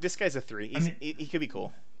 But this guy's a 3. I mean, He could be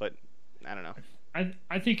cool, but I don't know.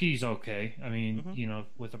 I think he's okay. I mean, Hmm.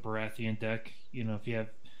 with a Baratheon deck,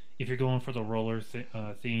 if you're going for the roller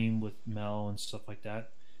theme with Mel and stuff like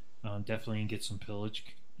that, definitely get some pillage,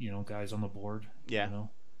 guys on the board. Yeah. You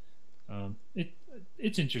know, it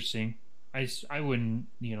it's interesting. I wouldn't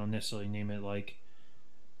necessarily name it like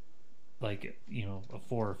a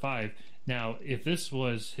 4 or 5. Now, if this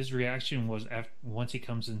was his reaction was after, once he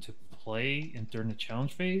comes into play and during the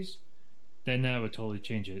challenge phase, then that would totally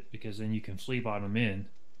change it because then you can flea bottom in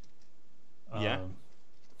Yeah. um,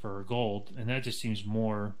 for gold, and that just seems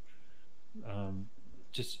more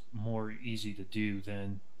just more easy to do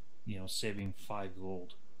than saving 5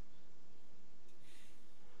 gold.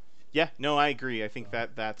 Yeah. No, I agree. I think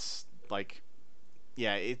that's like,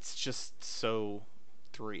 yeah, it's just so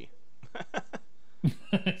 3.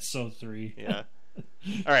 So 3. Yeah.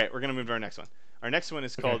 All right, we're gonna move to our next one. Our next one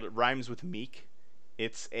is Okay. called Rhymes with Meek.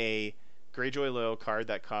 It's a Greyjoy loyal card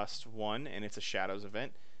that costs 1, and it's a Shadows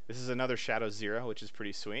event. This is another Shadows 0, which is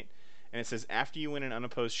pretty sweet. And it says after you win an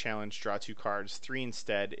unopposed challenge, draw 2 cards, 3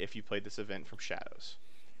 instead if you played this event from Shadows,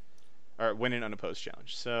 or win an unopposed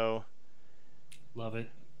challenge. So Love it.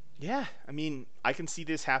 yeah, I mean, I can see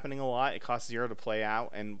this happening a lot. It costs 0 to play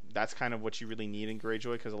out, and that's kind of what you really need in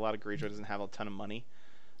Greyjoy because a lot of Greyjoy doesn't have a ton of money.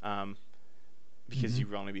 Um, because Hmm. you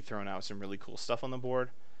will only be throwing out some really cool stuff on the board.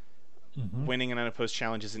 Hmm. Winning an unopposed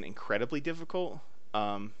challenge isn't incredibly difficult,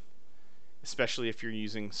 um, especially if you're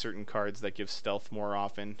using certain cards that give stealth more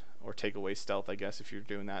often or take away stealth. I guess if you're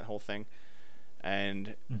doing that whole thing,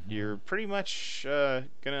 and Hmm. you're pretty much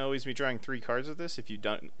gonna always be drawing 3 cards with this if you've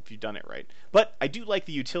done it right. But I do like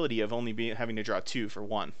the utility of only having to draw 2 for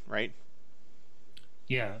 1, right?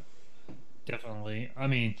 Yeah, definitely. I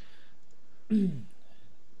mean,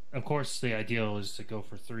 of course, the ideal is to go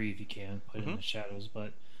for 3 if you can, put it in Mm-hmm. the shadows.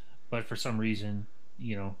 But for some reason,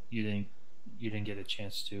 you didn't get a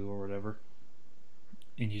chance to or whatever,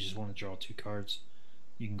 and you just want to draw 2 cards.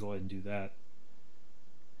 You can go ahead and do that.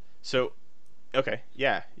 So okay,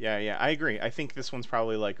 yeah. I agree. I think this one's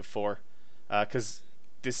probably like a 4, because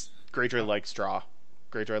this Greyjoy Uh, likes draw.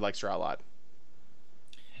 Greyjoy likes draw a lot.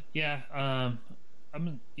 yeah,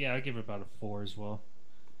 I give it about a 4 as well.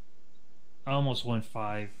 I almost went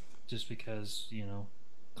 5 just because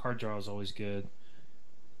card draw is always good.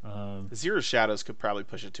 Um, Zero Shadows could probably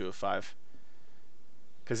push it to a 5.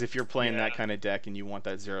 Because if you're playing yeah, that kind of deck and you want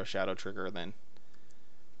that Zero Shadow trigger, then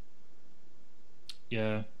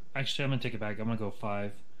yeah. Actually, I'm gonna take it back. I'm gonna go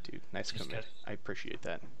 5. dude, nice Just commit. cause, I appreciate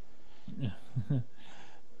that.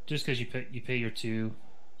 just because you pay your 2,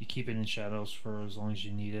 you keep it in shadows for as long as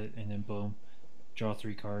you need it, and then boom, draw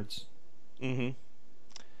 3 cards. Mm-hmm.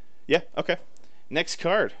 Yeah. Okay. Next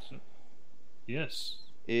card So, yes.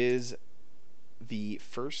 is the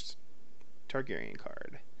first Targaryen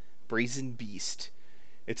card, Brazen Beast.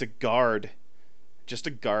 It's a guard, just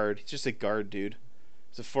a guard. It's just a guard, dude.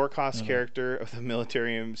 It's a 4 cost Uh, character of the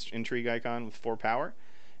military intrigue icon with 4 power.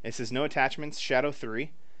 It says no attachments, Shadow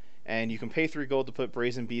 3, and you can pay 3 gold to put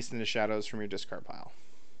Brazen Beast into shadows from your discard pile.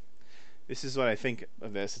 This is what I think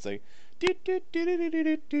of this. It's like you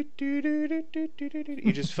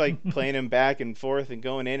just like playing him back and forth and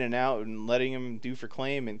going in and out and letting him do for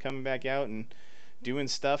claim and coming back out and doing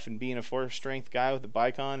stuff and being a 4 strength guy with a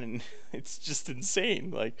bicon, and it's just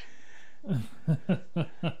insane. Like,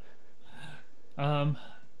 um,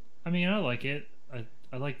 I mean, I like it.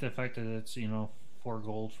 I like the fact that it's 4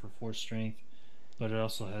 gold for 4 strength, but it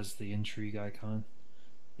also has the intrigue icon.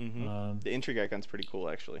 mm-hmm. Um, The intrigue icon's pretty cool,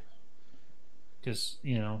 actually. because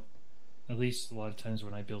at least a lot of times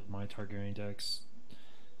when I build my Targaryen decks,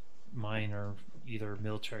 mine are either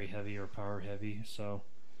military heavy or power heavy. So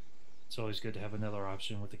it's always good to have another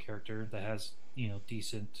option with a character that has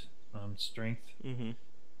decent strength Mm-hmm.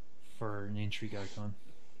 for an intrigue icon.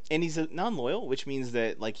 And he's a non-loyal, which means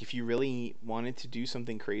that like if you really wanted to do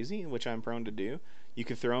something crazy, which I'm prone to do, you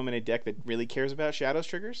could throw him in a deck that really cares about shadows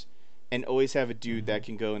triggers, and always have a dude Hmm. that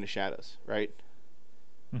can go into shadows, right?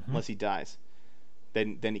 Hmm. Unless he dies,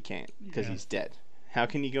 then he can't because Yeah, he's dead. How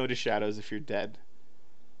can you go into shadows if you're dead?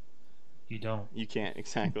 you don't, You can't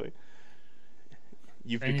exactly.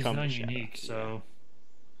 You've and it's become the shadow. non-unique. So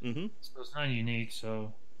Mm-hmm. so it's non-unique.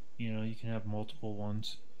 So you can have multiple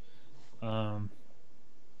ones. Um,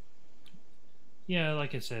 yeah,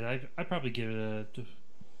 like I said, I probably give it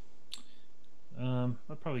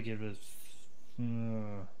I'd probably give it I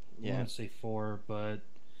Yeah. want to say 4, but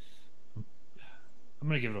I'm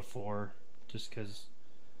gonna give it a 4 just because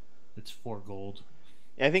it's 4 gold.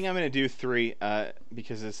 I think I'm gonna do 3,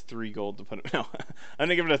 because it's 3 gold to put it. No, I'm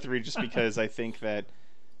gonna give it a 3 just because I think that,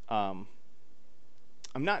 um,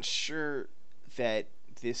 I'm not sure that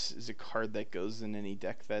this is a card that goes in any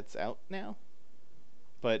deck that's out now,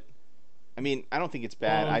 but I mean, I don't think it's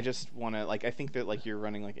bad. I Well, just want to like I think that like you're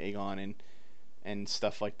running like Aegon and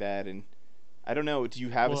stuff like that, and I don't know. Do you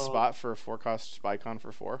have a well, spot for a 4-cost Spycon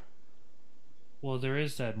for 4? well. There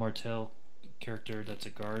is that Martell character that's a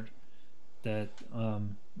guard that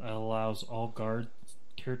allows all guard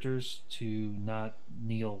characters to not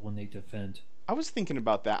kneel when they defend. I was thinking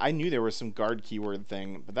about that. I knew there was some guard keyword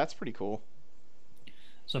thing, but that's pretty cool.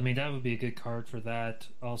 So I mean, that would be a good card for that.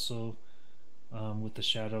 Also, with the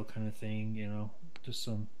shadow kind of thing, just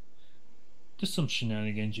some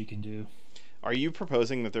shenanigans you can do. Are you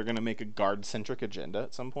proposing that they're going to make a guard centric agenda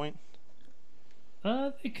at some point?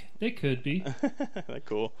 They could be. That's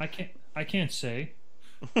cool. I can't say.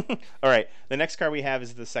 All right. The next card we have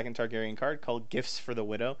is the second Targaryen card called Gifts for the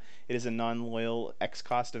Widow. It is a non-loyal X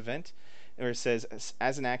cost event where it says,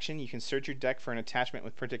 as an action, you can search your deck for an attachment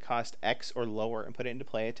with printed cost X or lower and put it into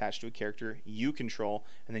play attached to a character you control,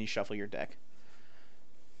 and then you shuffle your deck.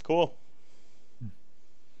 Cool.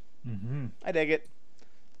 Mm-hmm. I dig it.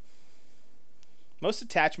 Most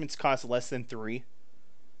attachments cost less than 3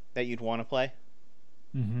 that you'd want to play.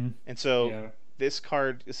 Mm-hmm. And so Yeah. this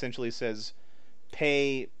card essentially says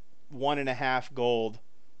pay 1.5 gold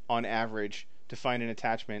on average to find an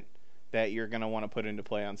attachment that you're going to want to put into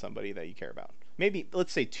play on somebody that you care about. Maybe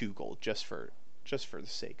let's say 2 gold just for the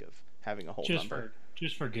sake of having a whole Just number.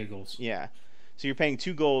 for giggles. Yeah. So you're paying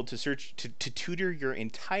 2 gold to search to tutor your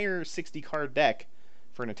entire 60 card deck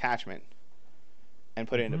for an attachment and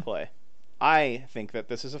put it into Mm-hmm. play. I think that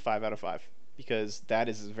this is a 5 out of 5 because that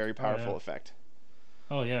is a very powerful yeah. effect.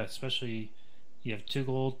 Oh yeah, especially you have 2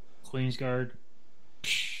 gold, Queen's Guard.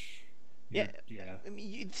 Yeah. Yeah. I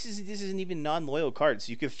mean, this isn't even non-loyal cards.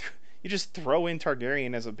 You could you just throw in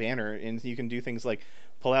Targaryen as a banner, and you can do things like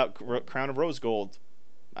pull out Crown of Rose Gold.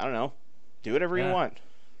 I don't know, do whatever you Yeah. want.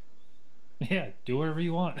 Yeah, do whatever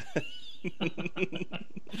you want.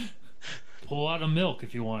 Pull out a milk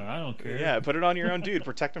if you want. I don't care. Yeah, put it on your own dude.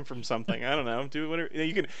 Protect him from something. I don't know. Do whatever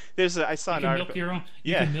you can. I saw You an can article. milk your own.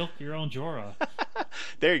 You Yeah. can milk your own Jorah.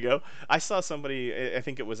 There you go. I saw somebody. I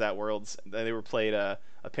think it was at Worlds. They were played a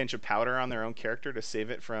pinch of powder on their own character to save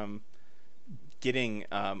it from getting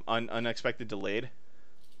unexpected delayed.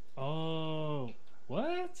 Oh,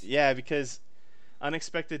 what? Yeah, because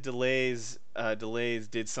unexpected delays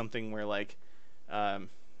did something where like I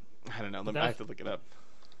don't know. I have to look it up.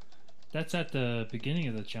 That's at the beginning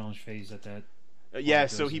of the challenge phase. That Yeah,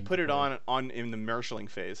 it so goes he into put it play. on in the marshalling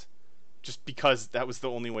phase, just because that was the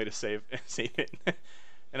only way to save it.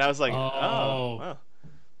 And I was like, oh, Oh. well,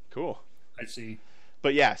 cool. I see.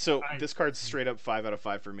 But yeah, so I this card's straight up 5 out of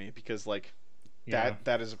 5 for me because like yeah.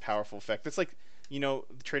 that is a powerful effect. It's like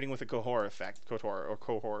trading with a Kohor effect, Kotor or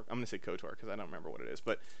Kohor. I'm gonna say Kotor because I don't remember what it is,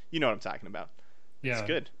 but you know what I'm talking about. Yeah. It's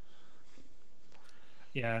good.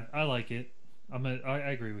 Yeah, I like it. I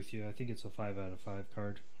agree with you. I think it's a 5 out of 5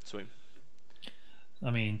 card. Sweet. I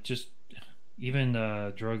mean, just even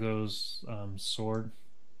Drogo's sword,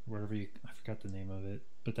 whatever I forgot the name of it,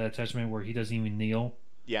 but that attachment where he doesn't even kneel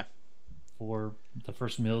Yeah. for the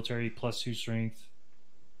first military plus 2 strength.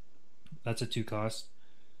 That's a 2 cost.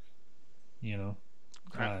 You know,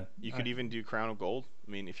 You could even do Crown of Gold.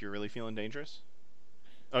 I mean, if you're really feeling dangerous.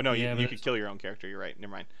 Oh no, Yeah, you could kill your own character. You're right.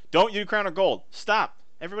 Never mind. Don't do Crown of Gold. Stop.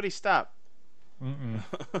 Everybody stop. Mm-mm.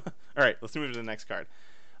 All right, let's move to the next card.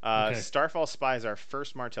 Okay. Starfall Spy is our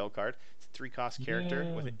first Martell card. It's a 3-cost character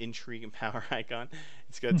Yeah. with an intrigue and power icon.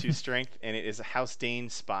 It's got 2 strength, and it is a House Dane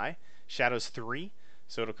Spy. Shadows 3,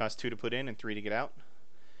 so it'll cost 2 to put in and 3 to get out.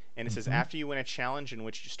 And it says Mhm. after you win a challenge in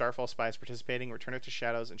which Starfall Spy is participating, return it to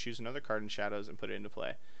Shadows and choose another card in Shadows and put it into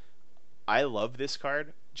play. I love this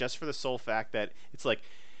card just for the sole fact that it's like,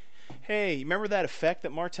 hey, you remember that effect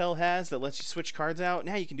that Martell has that lets you switch cards out?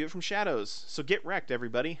 Now you can do it from Shadows. So get wrecked,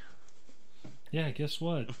 everybody. Yeah, guess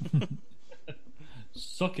what?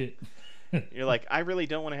 Suck it. You're like, I really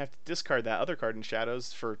don't want to have to discard that other card in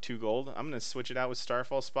Shadows for 2 gold. I'm going to switch it out with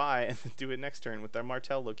Starfall Spy and do it next turn with their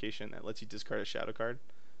Martell location that lets you discard a Shadow card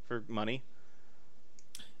for money.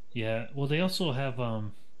 Yeah. Well, they also have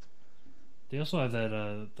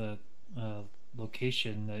that the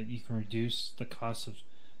location that you can reduce the cost of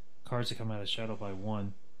cards that come out of Shadow by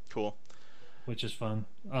 1, Cool. which is fun.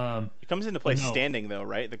 It comes into play No. standing, though,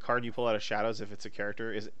 right? The card you pull out of Shadows, if it's a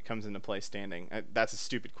character, comes into play standing. That's a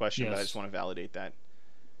stupid question, but I Yes. just want to validate that.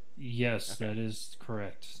 Yes, Okay. that is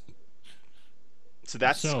correct. So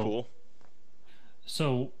that's So- cool.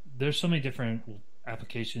 So there's so many different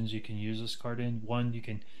applications you can use this card in. One, you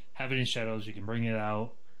can have it in Shadows. You can bring it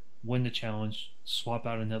out, win the challenge, swap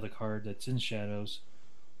out another card that's in Shadows,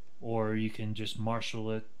 or you can just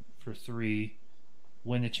marshal it for 3,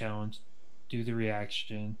 win the challenge, do the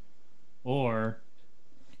reaction, or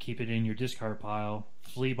keep it in your discard pile,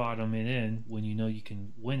 flea bottom it in when you know you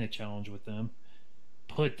can win a challenge with them,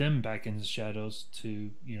 put them back in the shadows to,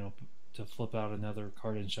 to flip out another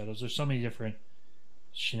card in shadows. There's so many different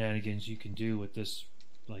shenanigans you can do with this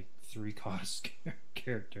like 3 cost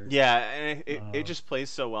character. Yeah, and it just plays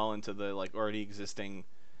so well into the like already existing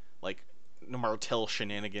like Martell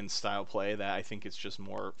shenanigans style play that I think it's just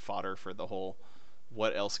more fodder for the whole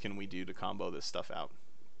what else can we do to combo this stuff out.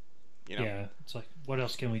 Yeah, it's like, what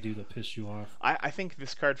else can we do to piss you off? I think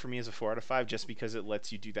this card for me is a 4 out of 5 just because it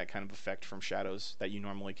lets you do that kind of effect from shadows that you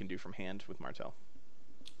normally can do from hand with Martell.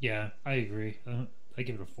 Yeah, I agree. I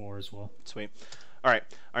give it a 4 as well. Sweet. All right,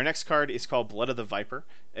 our next card is called Blood of the Viper.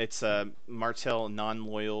 It's a Martell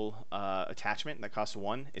non-loyal attachment that costs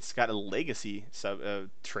 1. It's got a legacy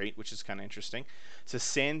trait, which is kind of interesting. It's a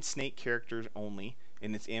Sand Snake character only,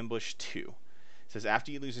 and it's ambush 2. It says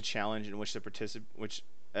after you lose a challenge in which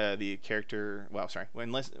the character,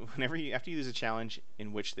 after you lose a challenge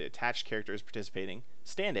in which the attached character is participating,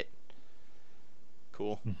 stand it.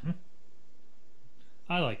 Cool. Mm-hmm.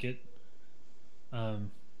 I like it. It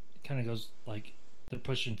kind of goes like they're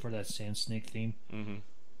pushing for that Sand Snake theme,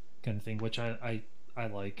 kind of thing, which I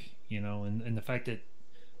like, and the fact that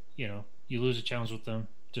you lose a challenge with them,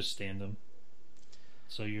 just stand them,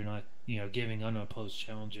 so you're not giving unopposed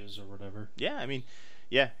challenges or whatever. Yeah, I mean,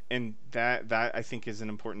 yeah, and that I think is an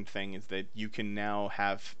important thing, is that you can now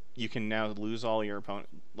lose all your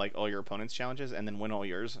opponent's challenges and then win all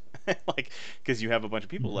yours, like, because you have a bunch of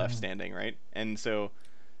people left standing, right? And so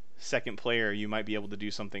second player, you might be able to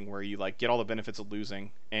do something where you like get all the benefits of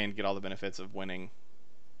losing and get all the benefits of winning.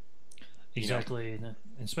 Exactly, and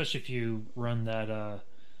especially if you run that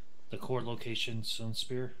the core location Sun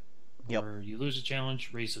Spear, where you lose a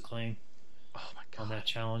challenge, raise the claim. Oh my god! On that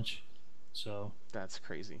challenge, so that's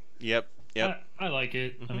crazy. Yep. I like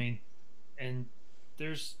it. I mean, and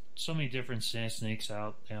there's so many different Sand Snakes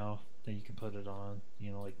out now that you can put it on.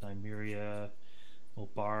 Like Nymeria,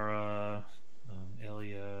 Obara,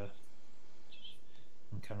 Elia.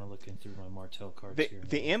 I'm kind of looking through my Martell cards here.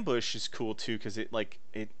 The ambush is cool too, because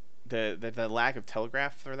the lack of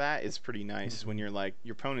telegraph for that is pretty nice. When you're like,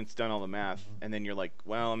 your opponent's done all the math, and then you're like,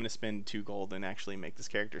 well, I'm gonna spend 2 gold and actually make this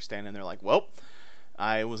character stand, and they're like, well,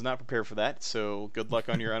 I was not prepared for that, so good luck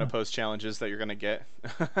on your unopposed challenges that you're gonna get.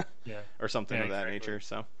 Or something of that nature.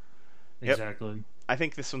 So exactly. I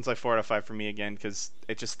think this one's like 4 out of 5 for me again, because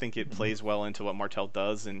I just think it plays well into what Martell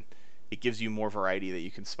does, and it gives you more variety that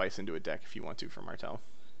you can spice into a deck if you want to for Martell.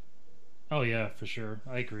 Oh yeah, for sure.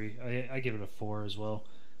 I agree. I give it a 4 as well.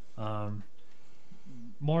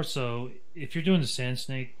 More so, if you're doing the Sand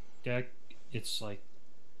Snake deck, it's like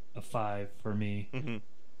a 5 for me.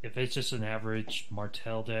 If it's just an average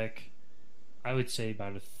Martell deck, I would say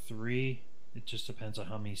about a 3. It just depends on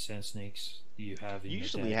how many Sand Snakes you have in You your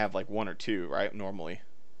usually deck. have like 1 or 2, right? Normally.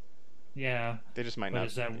 Yeah. They just might but not.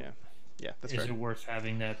 Is that, yeah, that's is fair. it worth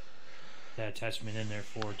having that attachment in there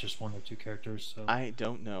for just 1 or 2 characters? So. I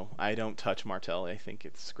don't know. I don't touch Martell. I think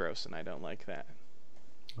it's gross, and I don't like that.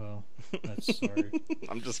 Well, that's sorry.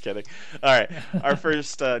 I'm just kidding. All right, our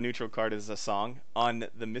first neutral card is a song on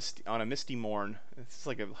a misty morn. It's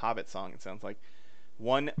like a Hobbit song. It sounds like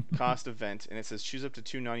 1 cost event, and it says choose up to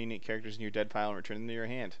 2 non-unique characters in your dead pile and return them to your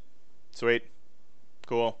hand. Sweet,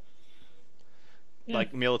 cool. Yeah.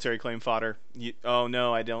 Like military claim fodder. Oh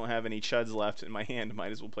no, I don't have any chuds left in my hand.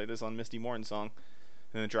 Might as well play this on Misty Morn song,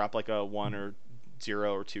 and then drop like a 1 or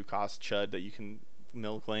 0 or 2 cost chud that you can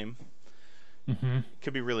mill claim.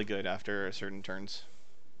 Could be really good after certain turns.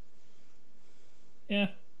 Yeah,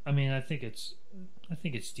 I mean, I think it's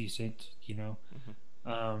decent.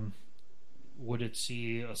 Would it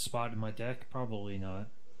see a spot in my deck? Probably not.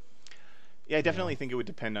 Yeah, I definitely think it would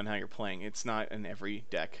depend on how you're playing. It's not in every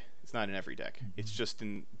deck. It's just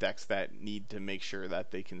in decks that need to make sure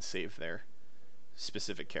that they can save their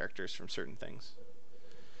specific characters from certain things.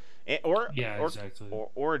 Exactly.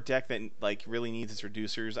 Or a deck that like really needs its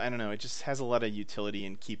reducers. I don't know. It just has a lot of utility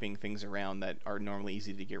in keeping things around that are normally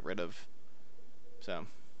easy to get rid of. So,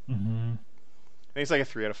 I think it's like a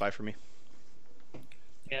 3 out of 5 for me.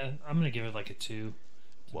 Yeah, I'm gonna give it like a 2.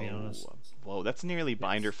 To be honest. Whoa, that's nearly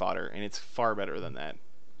binder fodder, and it's far better than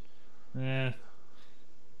that.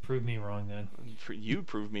 Prove me wrong then. You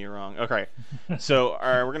proved me wrong. Okay, so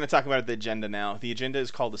we're going to talk about the agenda now. The agenda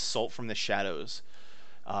is called Assault from the Shadows.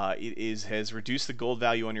 It has reduced the gold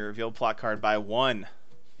value on your revealed plot card by 1.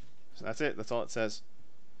 So that's it. That's all it says.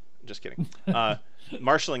 Just kidding.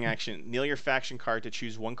 Marshalling action. Kneel your faction card to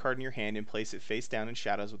choose one card in your hand and place it face down in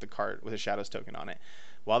shadows with the card with a shadows token on it.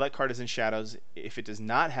 While that card is in shadows, if it does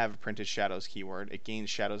not have a printed shadows keyword, it gains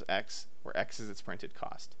shadows X, where X is its printed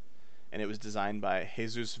cost. And it was designed by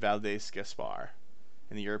Jesus Valdez Gaspar,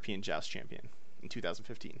 and the European Joust champion in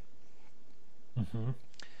 2015. Mm-hmm.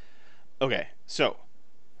 Okay, so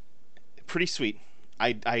pretty sweet.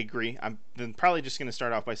 I agree. I'm then probably just going to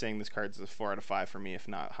start off by saying this card's a 4 out of 5 for me, if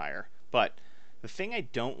not higher. But the thing I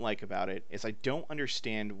don't like about it is I don't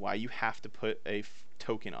understand why you have to put a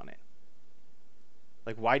token on it.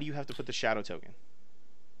 Like, why do you have to put the shadow token?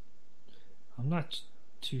 I'm not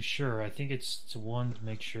too sure. I think it's to one to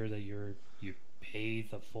make sure that you pay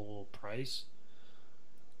the full price.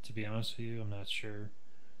 To be honest with you, I'm not sure.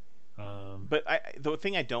 But the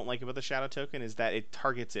thing I don't like about the shadow token is that it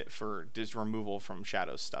targets it for just removal from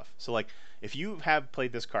shadows stuff. So like, if you have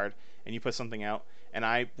played this card and you put something out, and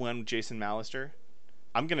I won Jason Mallister,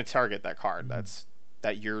 I'm gonna target that card.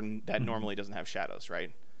 That normally doesn't have shadows,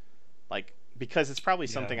 right? Like, because it's probably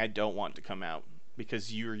something I don't want to come out,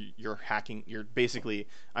 because you're hacking. You're basically,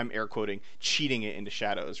 I'm air quoting, cheating it into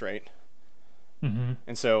shadows, right? Mm-hmm.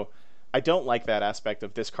 And so I don't like that aspect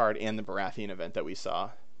of this card and the Baratheon event that we saw.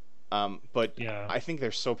 But Yeah. I think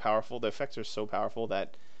they're so powerful. The effects are so powerful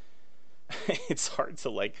that it's hard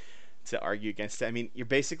to argue against it. I mean, you're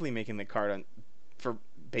basically making the card for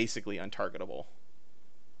basically untargetable,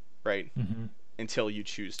 right? Mm-hmm. Until you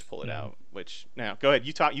choose to pull it Yeah. out. Which, now go ahead.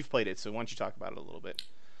 You've played it, so why don't you talk about it a little bit?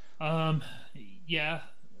 Um, yeah.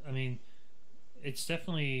 I mean, it's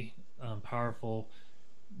definitely powerful.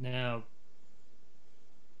 Now,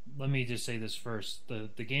 let me just say this first: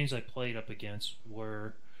 the games I played up against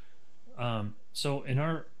were so in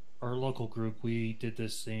our local group, we did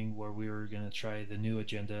this thing where we were going to try the new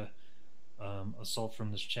agenda, Assault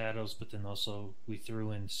from the Shadows, but then also we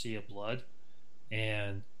threw in Sea of Blood,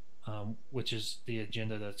 and which is the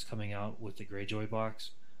agenda that's coming out with the Greyjoy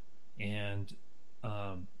box, and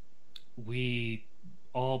we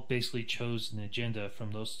all basically chose an agenda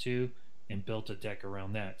from those two and built a deck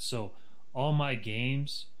around that. So all my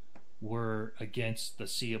games were against the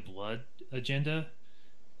Sea of Blood agenda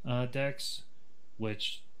decks,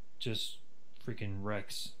 which just freaking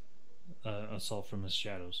wrecks Assault from the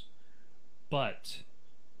Shadows. But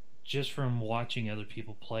just from watching other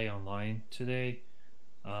people play online today,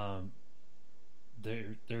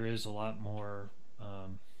 there is a lot more.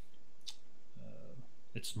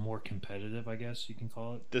 It's more competitive, I guess you can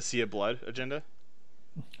call it. The Sea of Blood agenda?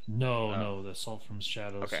 No, the Assault from the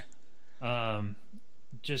Shadows. Okay.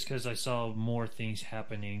 Just because I saw more things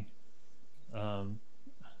happening. I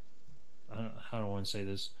don't want to say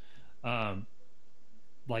this.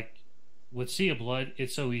 Like with Sea of Blood,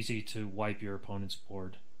 it's so easy to wipe your opponent's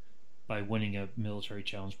board by winning a military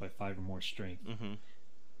challenge by 5 or more strength. Mm-hmm.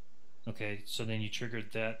 Okay, so then you trigger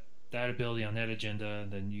that ability on that agenda,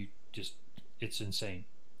 and then it's insane.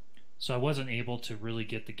 So I wasn't able to really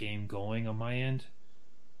get the game going on my end,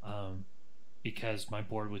 because my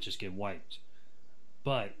board would just get wiped.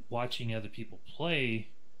 But watching other people play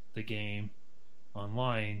the game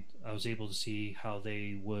online, I was able to see how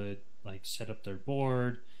they would like set up their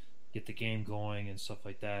board, get the game going, and stuff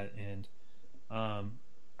like that. And I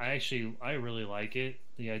really like it.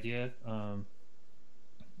 The idea, I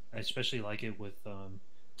especially like it with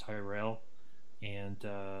Tyrell, and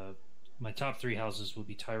my top 3 houses would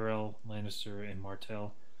be Tyrell, Lannister, and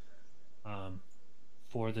Martell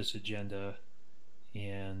for this agenda.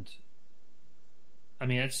 And I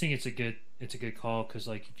mean, I just think it's a good call, because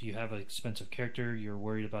like if you have an expensive character, you're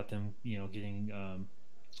worried about them, getting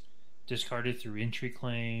discarded through entry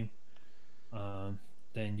claim.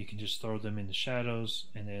 Then you can just throw them in the shadows,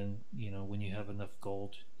 and then when you have enough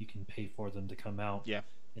gold, you can pay for them to come out. Yeah.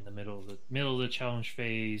 In the middle of the challenge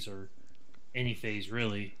phase, or any phase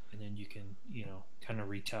really, and then you can kind of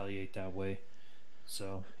retaliate that way.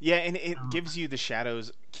 So yeah, and it gives you the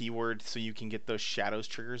shadows keyword, so you can get those shadows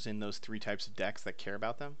triggers in those 3 types of decks that care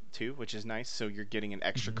about them too, which is nice. So you're getting an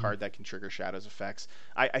extra card that can trigger shadows effects.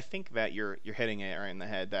 I think that you're hitting it right in the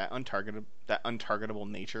head. That untargetable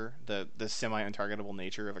nature, the semi untargetable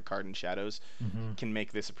nature of a card in shadows, can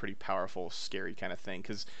make this a pretty powerful, scary kind of thing,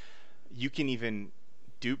 because you can even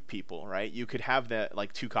dupe people, right? You could have that,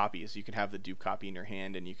 like 2 copies. You could have the dupe copy in your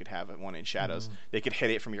hand, and you could have one in shadows. They could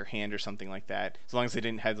hit it from your hand or something like that. As long as they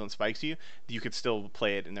didn't heads on spikes you could still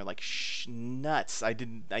play it, and they're like, shh, nuts, I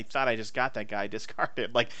thought I just got that guy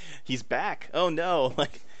discarded. Like, he's back. Oh no.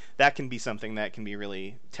 Like, that can be something that can be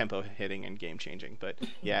really tempo hitting and game changing. But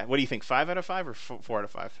yeah, what do you think? 5 out of 5 or 4 out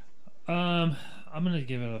of 5? I'm gonna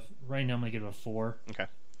give it right now. I'm gonna give it a 4. Okay.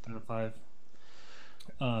 Out of 5.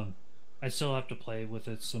 Um, I still have to play with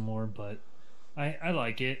it some more, but I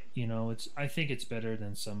like it. You know, I think it's better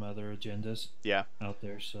than some other agendas Yeah, out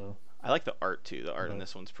there. So, I like the art too. The art in but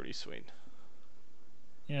this one's pretty sweet.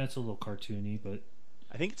 yeah, it's a little cartoony, but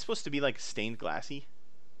I think it's supposed to be like stained glassy,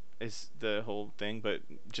 is the whole thing, but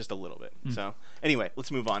just a little bit. hmm. So anyway,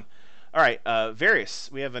 let's move on. All right,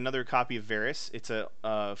 Varys. We have another copy of Varys. It's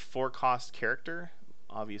a 4 cost character,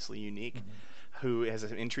 obviously unique, Hmm. who has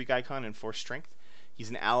an intrigue icon and 4 strength. He's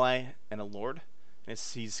an ally and a lord. And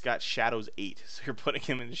he's got shadows 8, so you're putting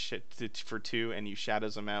him in shit for 2, and you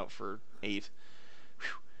shadows him out for 8.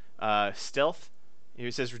 Stealth.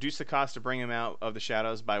 It says reduce the cost to bring him out of the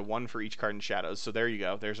shadows by 1 for each card in shadows. So there you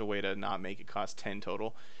go. There's a way to not make it cost 10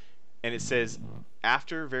 total. And it says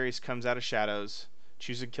after Varys comes out of shadows,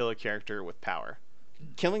 choose and kill a character with power.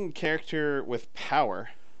 Killing a character with power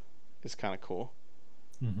is kind of cool.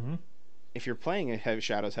 Hmm. If you're playing a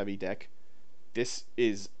shadows heavy deck, this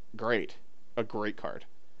is great. A great card.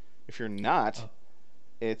 If you're not, Oh,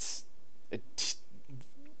 it's a it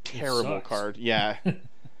terrible sucks. card. Yeah.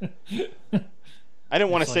 I didn't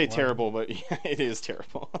want to It's say like why terrible, but yeah, it is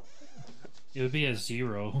terrible. it would be a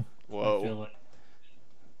 0. I Whoa. feel like.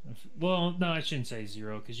 Well, no, I shouldn't say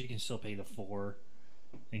 0 because you can still pay the 4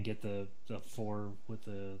 and get the 4 with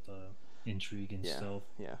the intrigue and Yeah. stealth.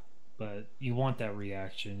 Yeah. But you want that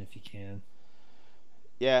reaction if you can.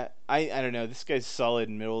 Yeah, I don't know. This guy's solid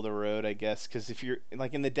middle of the road, I guess, because if you're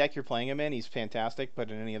like in the deck you're playing him in, he's fantastic, but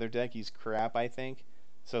in any other deck he's crap, I think.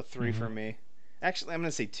 So 3 for Hmm. me. Actually, I'm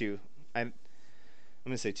gonna say 2. I'm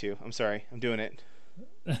gonna say 2. I'm sorry, I'm doing it.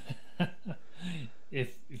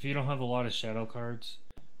 If you don't have a lot of shadow cards,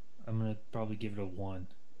 I'm gonna probably give it a 1.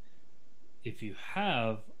 If you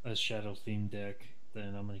have a shadow themed deck,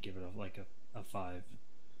 then I'm gonna give it a 5.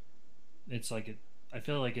 It's like I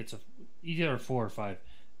feel like it's either a 4 or 5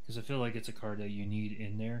 because I feel like it's a card that you need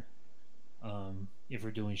in there. If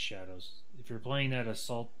we're doing shadows, if you're playing that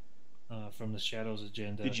assault from the shadows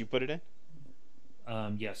agenda, Did you put it in?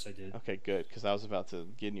 yes, I did. Okay, good, because I was about to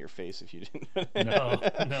get in your face if you No,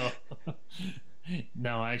 didn't. no,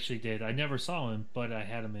 no, I actually did. I never saw him, but I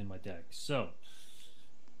had him in my deck. So,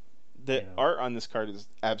 The you know, art on this card is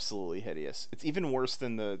absolutely hideous. It's even worse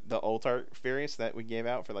than the alt art Various that we gave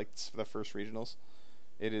out for like the first regionals.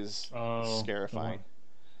 It is oh, scarifying.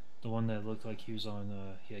 the one that looked like he was on,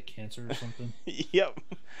 he had cancer or something. Yep.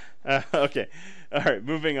 Okay. All right.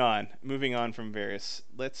 Moving on. Moving on from Varys.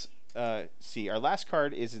 Let's see. Our last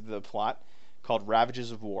card is the plot called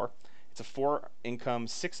Ravages of War. It's a 4 income,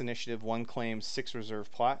 6 initiative, 1 claim, 6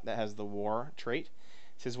 reserve plot that has the war trait.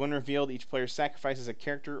 It says when revealed, each player sacrifices a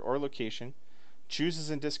character or location, chooses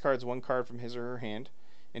and discards 1 card from his or her hand,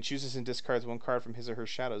 and chooses and discards 1 card from his or her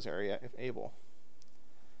shadows area if able.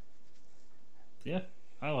 Yeah,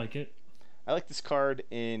 I like it. I like this card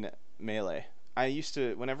in Melee. I used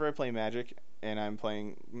to, whenever I play Magic and I'm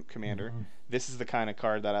playing Commander, Hmm. this is the kind of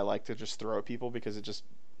card that I like to just throw at people because it just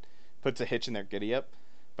puts a hitch in their giddy up.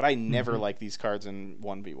 But I never Hmm. like these cards in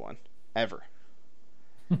 1v1. Ever.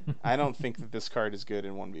 I don't think that this card is good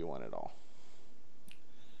in 1v1 at all.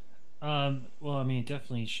 Well, I mean, it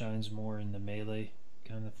definitely shines more in the melee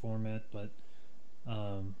kind of format, but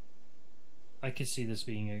um, I could see this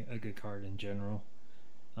being a good card in general.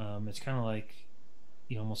 It's kind of like,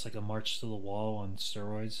 almost like a March to the Wall on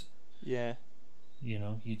steroids. Yeah.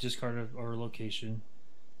 You discard a location.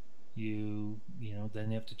 Then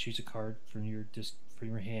you have to choose a card from from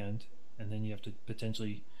your hand, and then you have to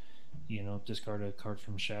potentially, discard a card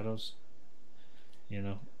from shadows.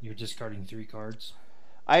 You're discarding 3 cards.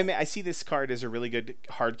 I see this card as a really good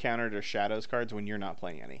hard counter to Shadows cards when you're not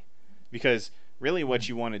playing any. Because really what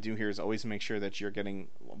you want to do here is always make sure that you're getting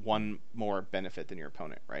 1 more benefit than your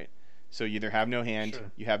opponent, right? So you either have no hand,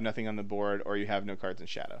 Sure. you have nothing on the board, or you have no cards in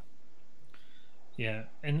shadow. Yeah,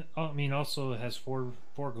 and I mean, also it has four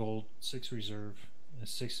gold, 6 reserve, a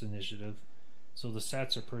 6 initiative, so the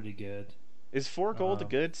stats are pretty good. Is 4 gold Um,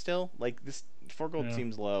 good still? Like this 4 gold yeah,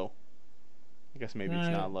 seems low. I guess maybe it's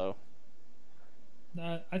nah, not low.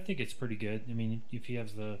 nah, I think it's pretty good. I mean, if you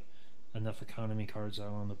have the enough economy cards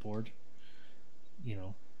out on the board, you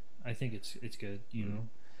know, I think it's good. Mm.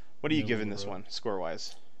 What are you Middle of giving the this road. one score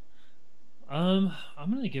wise? I'm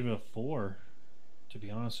gonna give it a 4, to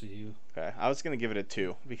be honest with you. Okay, I was gonna give it a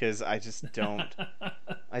 2 because I just don't.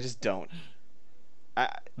 I just don't. I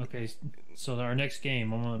Okay, so our next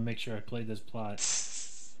game, I'm gonna make sure I play this plot.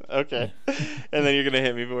 okay, and then you're gonna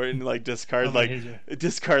hit me for it and like I'm gonna hit you.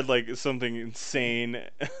 discard like something insane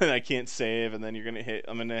and I can't save, and then you're gonna hit.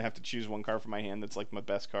 I'm gonna have to choose 1 card from my hand that's like my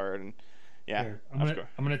best card, and yeah, Here, of course.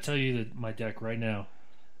 I'm gonna tell you my deck right now.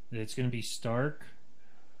 It's gonna be Stark,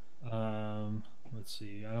 let's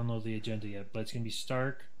see. I don't know the agenda yet, but it's gonna be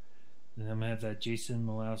Stark. And I'm gonna have that Jason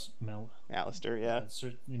Alistair, yeah.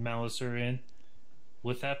 Malister in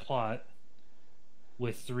with that plot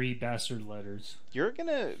with 3 bastard letters. You're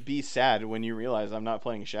gonna be sad when you realize I'm not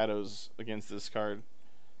playing Shadows against this card.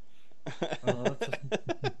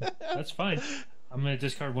 That's fine. I'm gonna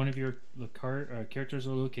discard one of your characters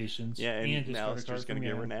or locations. Yeah, and discard a Alistair's card gonna from get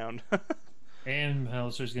your renowned. And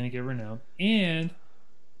Alistair's gonna get renowned. And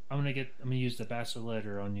I'm gonna use the bastard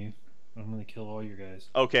letter on you. I'm gonna kill all your guys.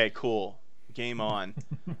 Okay, cool. Game on.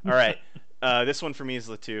 All right. This one for me is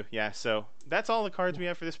Latu. Yeah, so that's all the cards we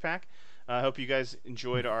have for this pack. I hope you guys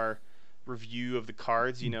enjoyed our review of the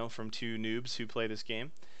cards, from 2 noobs who play this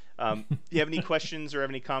game. If you have any questions or have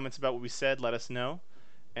any comments about what we said, let us know.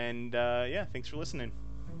 And, yeah, thanks for listening.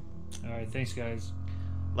 All right, thanks, guys.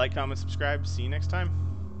 Like, comment, subscribe. See you next time.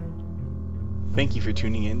 Thank you for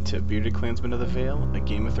tuning in to Bearded Clansmen of the Vale, a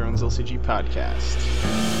Game of Thrones LCG podcast.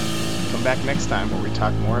 Come back next time where we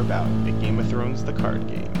talk more about A Game of Thrones, the card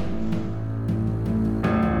game.